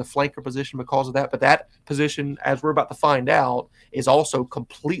feature more in the flanker position because of that. But that position, as we're about to find out, is also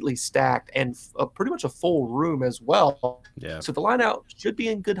completely stacked and pretty much a full room as well. Yeah. So the line out should be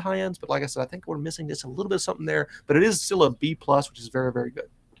in good hands. But like I said, I think we're missing just a little bit of something there. But it is still a B plus, which is very, very good.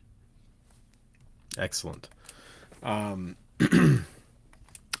 Excellent.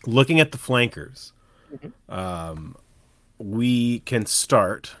 Looking at the flankers, we can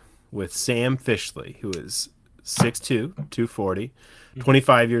start with Sam Fishley, who is 6'2", 240,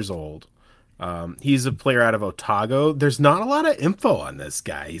 25 years old. He's a player out of Otago. There's not a lot of info on this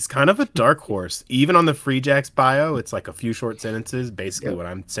guy. He's kind of a dark horse. Even on the Free Jacks bio, it's like a few short sentences, basically what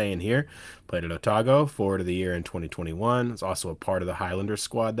I'm saying here. Played at Otago, forward of the year in 2021. Was also a part of the Highlanders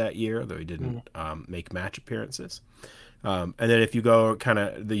squad that year, though he didn't make match appearances. And then if you go kind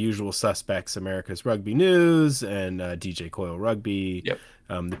of the usual suspects, America's Rugby News and DJ Coyle Rugby,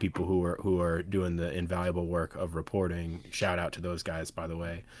 the people who are doing the invaluable work of reporting. Shout out to those guys, by the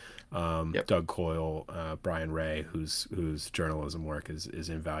way. Doug Coyle, Brian Ray, whose journalism work is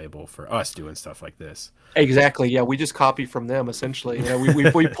invaluable for us doing stuff like this. Exactly. Yeah, we just copy from them essentially.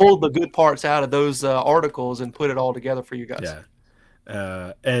 We pulled the good parts out of those articles and put it all together for you guys.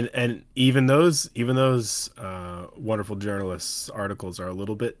 Yeah. And even those wonderful journalists' articles are a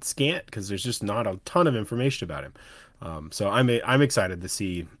little bit scant because there's just not a ton of information about him. So I'm excited to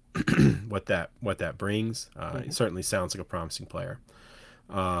see what that brings. It certainly sounds like a promising player.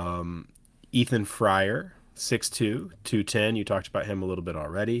 Ethan Fryer, 6'2", 210. You talked about him a little bit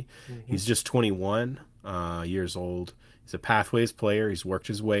already. He's just 21 years old. He's a Pathways player. He's worked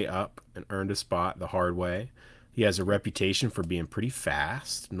his way up and earned a spot the hard way. He has a reputation for being pretty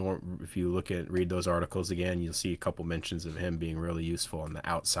fast. If you read those articles again, you'll see a couple mentions of him being really useful on the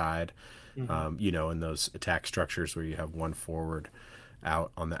outside. In those attack structures where you have one forward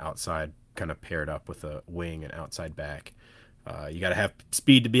out on the outside, kind of paired up with a wing and outside back. You got to have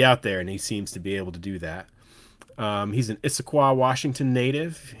speed to be out there, and he seems to be able to do that. He's an Issaquah, Washington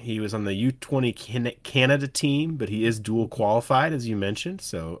native. He was on the U20 Canada team, but he is dual qualified, as you mentioned.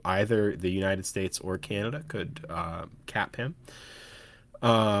 So either the United States or Canada could cap him.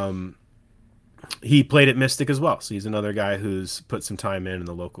 He played at Mystic as well, so he's another guy who's put some time in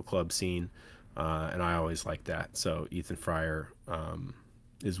the local club scene, and I always like that. So Ethan Fryer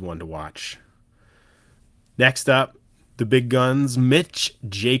is one to watch. Next up, the big guns, Mitch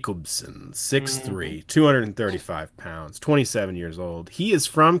Jacobson, 6'3", 235 pounds, 27 years old. He is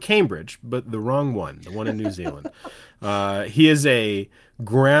from Cambridge, but the wrong one, the one in New Zealand. He is a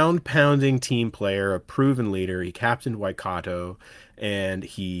ground-pounding team player, a proven leader. He captained Waikato, and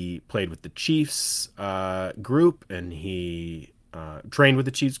he played with the Chiefs group, and he trained with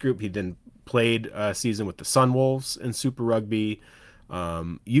the Chiefs group. He then played a season with the Sunwolves in Super Rugby.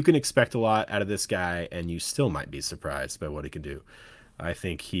 You can expect a lot out of this guy, and you still might be surprised by what he can do. I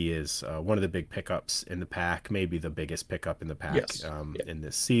think he is one of the big pickups in the pack, maybe the biggest pickup in the pack in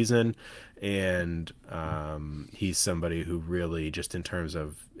this season. And he's somebody who really, just in terms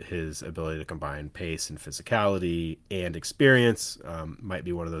of his ability to combine pace and physicality and experience, might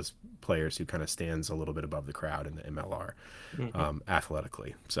be one of those players who kind of stands a little bit above the crowd in the MLR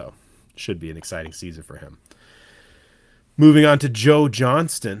athletically. So should be an exciting season for him. Moving on to Joe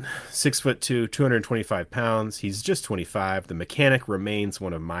Johnston, 6'2", 225 pounds. He's just 25. The mechanic remains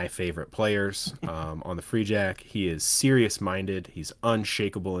one of my favorite players on the Free Jack. He is serious-minded. He's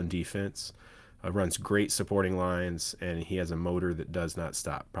unshakable in defense. runs great supporting lines, and he has a motor that does not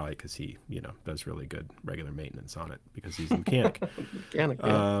stop, probably because he, does really good regular maintenance on it because he's a mechanic.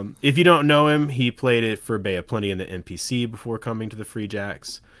 If you don't know him, he played it for Bay of Plenty in the NPC before coming to the Free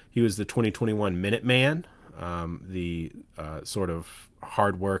Jacks. He was the 2021 Minuteman, the sort of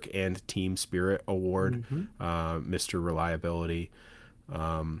hard work and team spirit award, Mr. Reliability.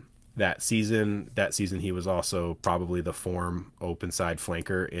 That season he was also probably the form open side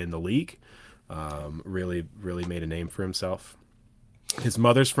flanker in the league. Really made a name for himself. His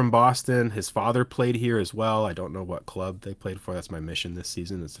mother's from Boston. His father played here as well. I don't know what club they played for. That's my mission this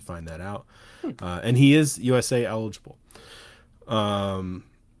season, is to find that out. And he is USA eligible.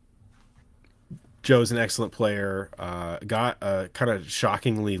 Joe's an excellent player. Got a kind of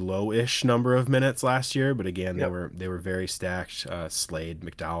shockingly low-ish number of minutes last year, but again, they were very stacked. Slade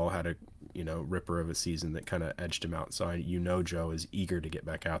McDowell had a ripper of a season that kind of edged him out. So Joe is eager to get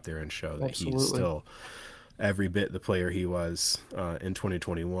back out there and show that he's still every bit the player he was in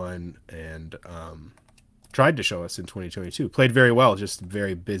 2021, and tried to show us in 2022. Played very well, just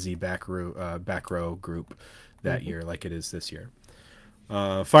very busy back row group that year, like it is this year.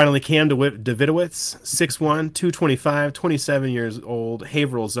 Finally, Cam Davidowitz, 6'1", 225, 27 years old,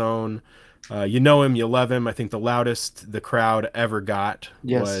 Haverhill zone. You know him, you love him. I think the loudest the crowd ever got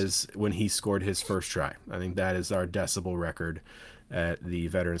was when he scored his first try. I think that is our decibel record at the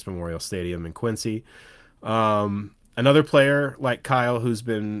Veterans Memorial Stadium in Quincy. Another player like Kyle, who's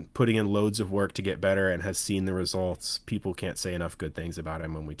been putting in loads of work to get better and has seen the results. People can't say enough good things about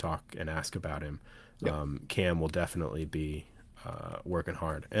him when we talk and ask about him. Cam will definitely be working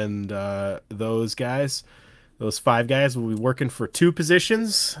hard. And those 5 guys will be working for 2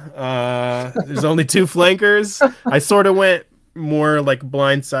 positions. There's only 2 flankers. I sort of went more like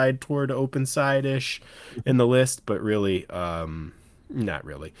blind side toward open side-ish in the list, but really not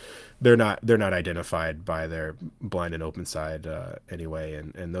really. They're not identified by their blind and open side anyway,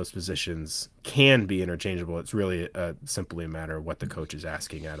 and those positions can be interchangeable. It's really simply a matter of what the coach is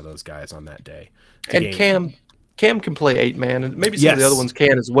asking out of those guys on that day. And Cam can play 8-man, and maybe some of the other ones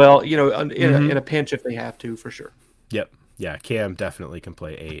can as well, in a pinch if they have to, for sure. Yep. Yeah, Cam definitely can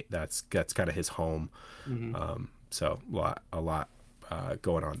play 8. That's kind of his home. So a lot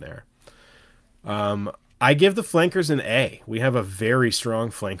going on there. I give the flankers an A. We have a very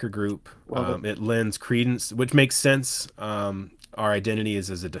strong flanker group. It lends credence, which makes sense. Our identity is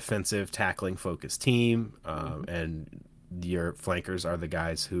as a defensive, tackling focused team, and your flankers are the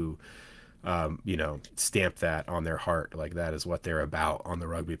guys who stamp that on their heart. Like, that is what they're about on the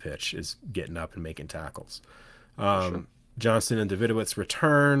rugby pitch, is getting up and making tackles. Johnston and Davidowitz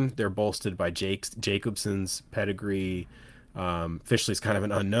return. They're bolstered by Jacobson's pedigree. Fishley's kind of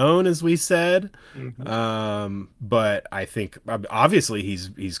an unknown, as we said. But I think obviously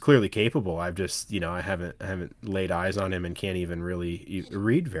he's clearly capable. I've just, I haven't laid eyes on him and can't even really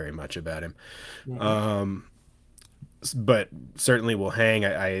read very much about him. But certainly will hang.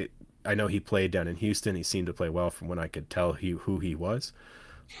 I know he played down in Houston. He seemed to play well from when I could tell who he was.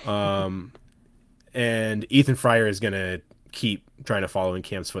 And Ethan Fryer is going to keep trying to follow in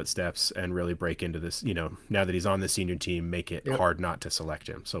Cam's footsteps and really break into this, now that he's on the senior team, make it hard not to select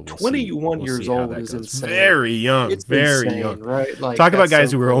him. So 21 years old is insane. Very young, it's very insane, young. Right? Like, talk about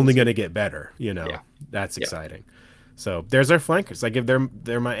guys who are only going to get better, That's exciting. So there's our flankers. I give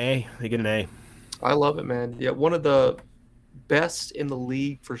they're my A. They get an A. I love it, man. Yeah, one of the best in the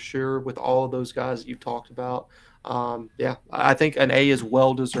league for sure with all of those guys that you've talked about. I think an A is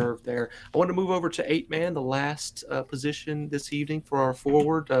well deserved there. I want to move over to 8-man, the last position this evening for our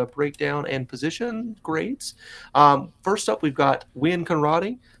forward breakdown and position grades. First up, we've got Win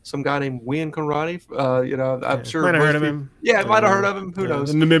Conradi, some guy named Win Conradi. I'm sure might have heard of him. Yeah, might have heard of him. Who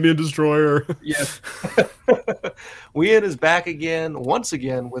knows? The Namibian destroyer. Yes. Win is back once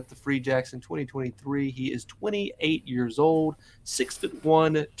again with the Free Jacks in 2023. He is 28 years old,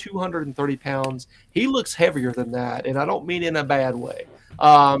 6'1", 230 pounds. He looks heavier than that, and I don't mean in a bad way.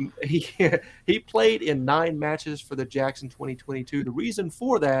 He played in 9 matches for the Jacks in 2022. The reason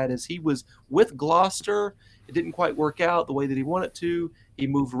for that is he was with Gloucester. It didn't quite work out the way that he wanted to. He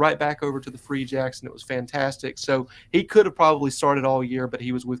moved right back over to the Free Jacks, and it was fantastic. So he could have probably started all year, but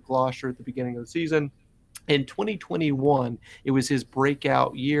he was with Gloucester at the beginning of the season. In 2021, it was his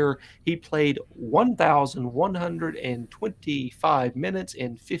breakout year. He played 1,125 minutes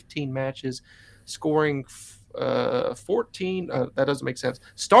in 15 matches, scoring 14. That doesn't make sense.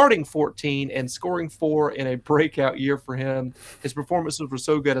 Starting 14 and scoring 4 in a breakout year for him. His performances were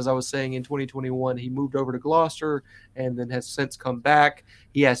so good, as I was saying, in 2021. He moved over to Gloucester and then has since come back.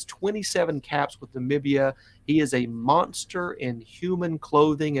 He has 27 caps with Namibia. He is a monster in human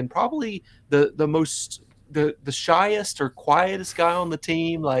clothing and probably the most the shyest or quietest guy on the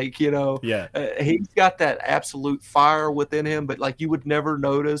team. Like, Yeah. He's got that absolute fire within him, but like you would never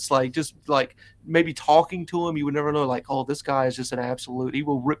notice, like just like maybe talking to him, you would never know, like, oh, this guy is just an absolute. He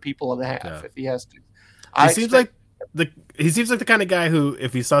will rip people in half if he has to. He seems like the kind of guy who,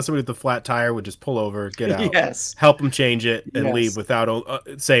 if he saw somebody with a flat tire, would just pull over, get out, help him change it, and leave without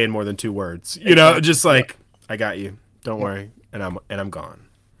saying more than 2 words. Just like, I got you, don't worry, and I'm gone.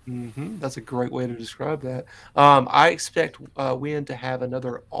 That's a great way to describe that. I expect Wynn to have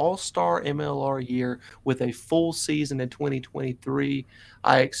another all-star MLR year with a full season in 2023.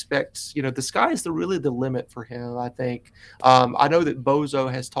 I expect, the sky's really the limit for him, I think. I know that Bozo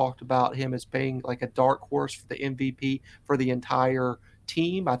has talked about him as being like a dark horse for the MVP for the entire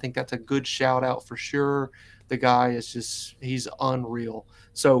team. I think that's a good shout out for sure. The guy is he's unreal.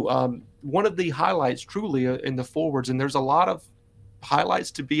 So one of the highlights truly in the forwards, and there's a lot of highlights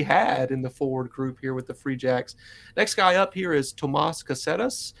to be had in the forward group here with the Free Jacks. Next guy up here is Tomas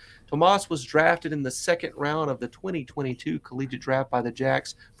Caceres. Tomas was drafted in the 2nd round of the 2022 collegiate draft by the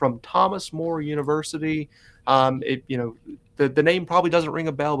Jacks from Thomas More University. The name probably doesn't ring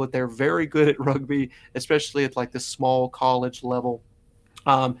a bell, but they're very good at rugby, especially at like the small college level.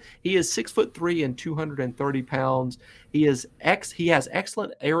 He is 6'3" and 230 pounds. He has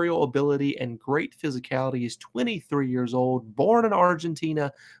excellent aerial ability and great physicality. He's 23 years old, born in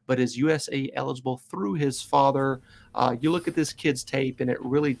Argentina, but is USA eligible through his father. You look at this kid's tape, and it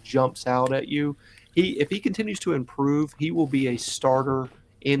really jumps out at you. If he continues to improve, he will be a starter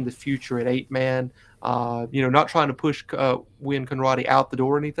in the future at 8-man. Not trying to push Wynn Conradi out the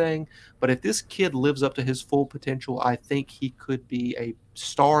door or anything, but if this kid lives up to his full potential, I think he could be a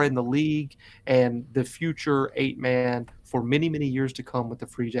star in the league and the future 8-man for many, many years to come with the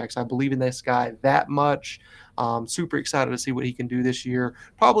Free Jacks. I believe in this guy that much. Super excited to see what he can do this year.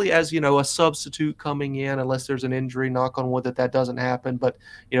 Probably as, a substitute coming in, unless there's an injury, knock on wood that doesn't happen. But,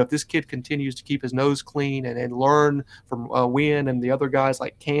 if this kid continues to keep his nose clean and learn from Wynn and the other guys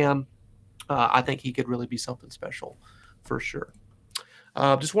like Cam, I think he could really be something special for sure.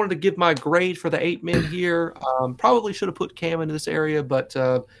 Just wanted to give my grade for the 8 men here. Probably should have put Cam into this area, but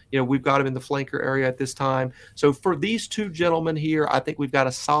we've got him in the flanker area at this time. So for these 2 gentlemen here, I think we've got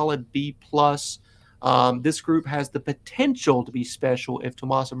a solid B+. This group has the potential to be special if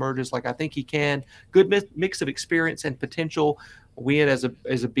Tomas emerges like I think he can. Good mix of experience and potential. Wynn as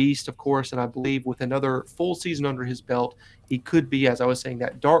a beast, of course, and I believe with another full season under his belt, he could be, as I was saying,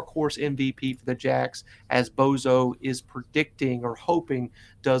 that dark horse MVP for the Jacks, as Bozo is predicting or hoping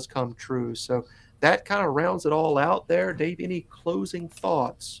does come true. So that kind of rounds it all out there. Dave, any closing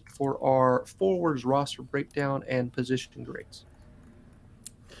thoughts for our forwards roster breakdown and position grades?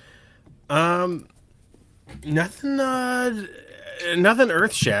 Nothing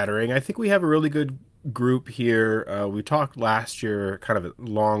earth-shattering. I think we have a really good group here. We talked last year kind of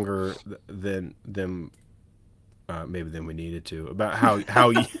longer than maybe than we needed to about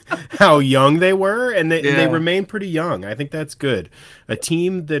how young they were, and they remain pretty young. I think that's good. A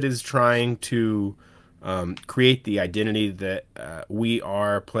team that is trying to create the identity that we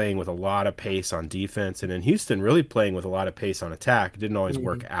are playing with a lot of pace on defense, and in Houston really playing with a lot of pace on attack. It didn't always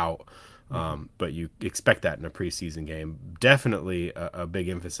work out. But you expect that in a preseason game. Definitely a big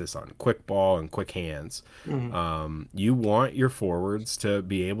emphasis on quick ball and quick hands. You want your forwards to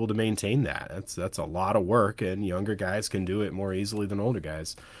be able to maintain that. That's a lot of work, and younger guys can do it more easily than older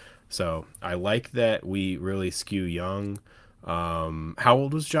guys. So I like that we really skew young. How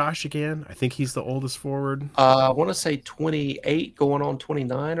old was Josh again? I think he's the oldest forward. I want to say 28 going on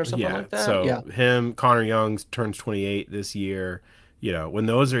 29 or something like that. So him, Connor Young turns 28 this year. When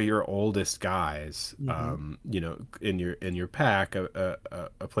those are your oldest guys, in your pack,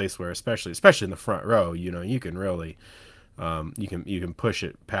 a place where especially in the front row, you can really, you can push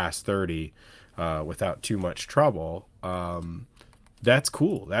it past 30 without too much trouble. That's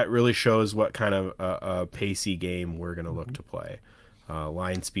cool. That really shows what kind of a pacey game we're going to look to play.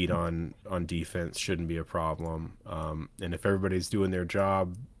 Line speed on defense shouldn't be a problem. And if everybody's doing their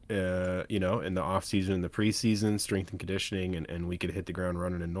job, in the off season and the preseason, strength and conditioning, and we could hit the ground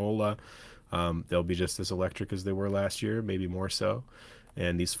running in NOLA, they'll be just as electric as they were last year, maybe more so.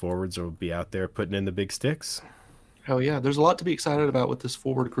 And these forwards will be out there putting in the big sticks. Hell yeah. There's a lot to be excited about with this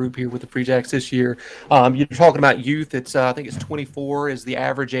forward group here with the Free Jacks this year. You're talking about youth. It's I think it's 24 is the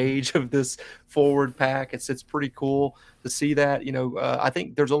average age of this forward pack. It's pretty cool to see that. I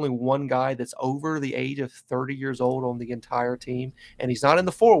think there's only one guy that's over the age of 30 years old on the entire team, and he's not in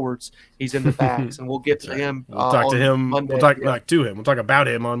the forwards. He's in the backs, and we'll get to him. We'll talk to him. Monday. We'll talk to him. We'll talk about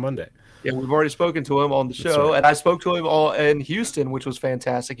him on Monday. Yeah, we've already spoken to him on the show, right. and I spoke to him all in Houston, which was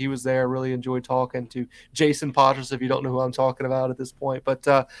fantastic. He was there. Really enjoyed talking to Jason Potras, if you don't know who I'm talking about at this point. But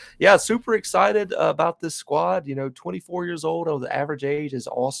yeah, super excited about this squad. 24 years old, the average age is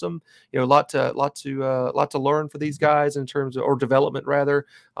awesome. A lot to learn for these guys in terms of, or development rather.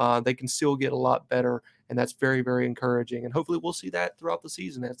 They can still get a lot better. And that's very, very encouraging. And hopefully we'll see that throughout the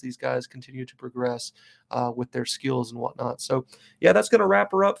season as these guys continue to progress with their skills and whatnot. So, yeah, that's going to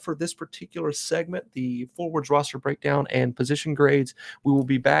wrap her up for this particular segment, the forwards roster breakdown and position grades. We will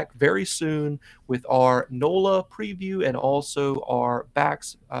be back very soon with our NOLA preview and also our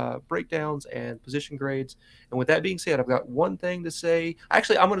backs breakdowns and position grades. And with that being said, I've got one thing to say.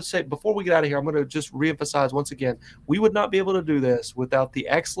 Actually, I'm going to say, before we get out of here, I'm going to just reemphasize once again, we would not be able to do this without the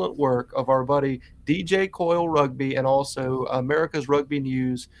excellent work of our buddy DJ Coyle Rugby and also America's Rugby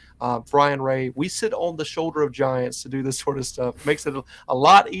News, Brian Ray. We sit on the shoulder of giants to do this sort of stuff. It makes it a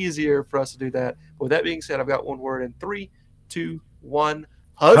lot easier for us to do that. But with that being said, I've got one word in 3, 2, 1.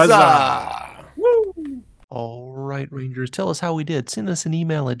 Huzzah! Huzzah! Woo! All right, Rangers, tell us how we did. Send us an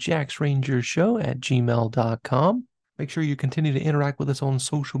email at jacksrangershow@gmail.com. Make sure you continue to interact with us on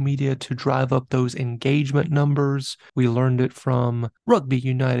social media to drive up those engagement numbers. We learned it from Rugby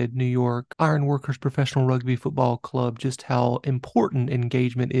United New York, Ironworkers Professional Rugby Football Club, just how important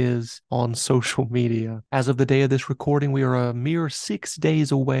engagement is on social media. As of the day of this recording, we are a mere 6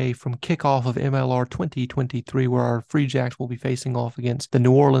 days away from kickoff of MLR 2023, where our Free Jacks will be facing off against the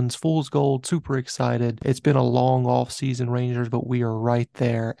New Orleans Fool's Gold. Super excited. It's been a long off-season, Rangers, but we are right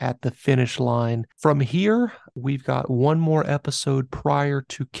there at the finish line. From here, we've got one more episode prior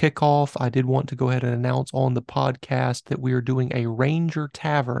to kickoff. I did want to go ahead and announce on the podcast that we are doing a Ranger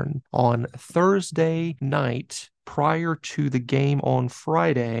Tavern on Thursday night prior to the game on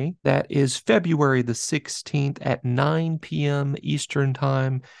Friday. That is February the 16th at 9 p.m. Eastern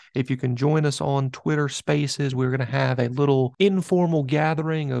Time. If you can join us on Twitter Spaces, we're going to have a little informal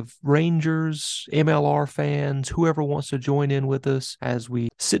gathering of Rangers, MLR fans, whoever wants to join in with us as we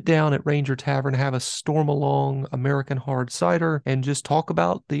sit down at Ranger Tavern, have a storm along American hard cider, and just talk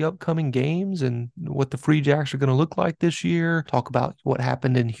about the upcoming games and what the Free Jacks are going to look like this year, talk about what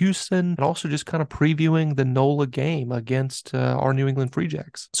happened in Houston, and also just kind of previewing the NOLA game against our New England Free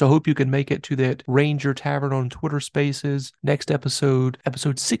Jacks. So I hope you can make it to that Ranger Tavern on Twitter Spaces. Next episode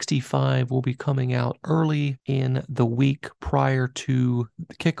 65, will be coming out early in the week prior to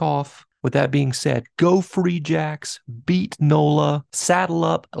the kickoff. With that being said, go Free Jacks, beat NOLA, saddle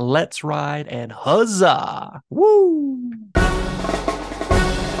up, let's ride, and huzzah! Woo!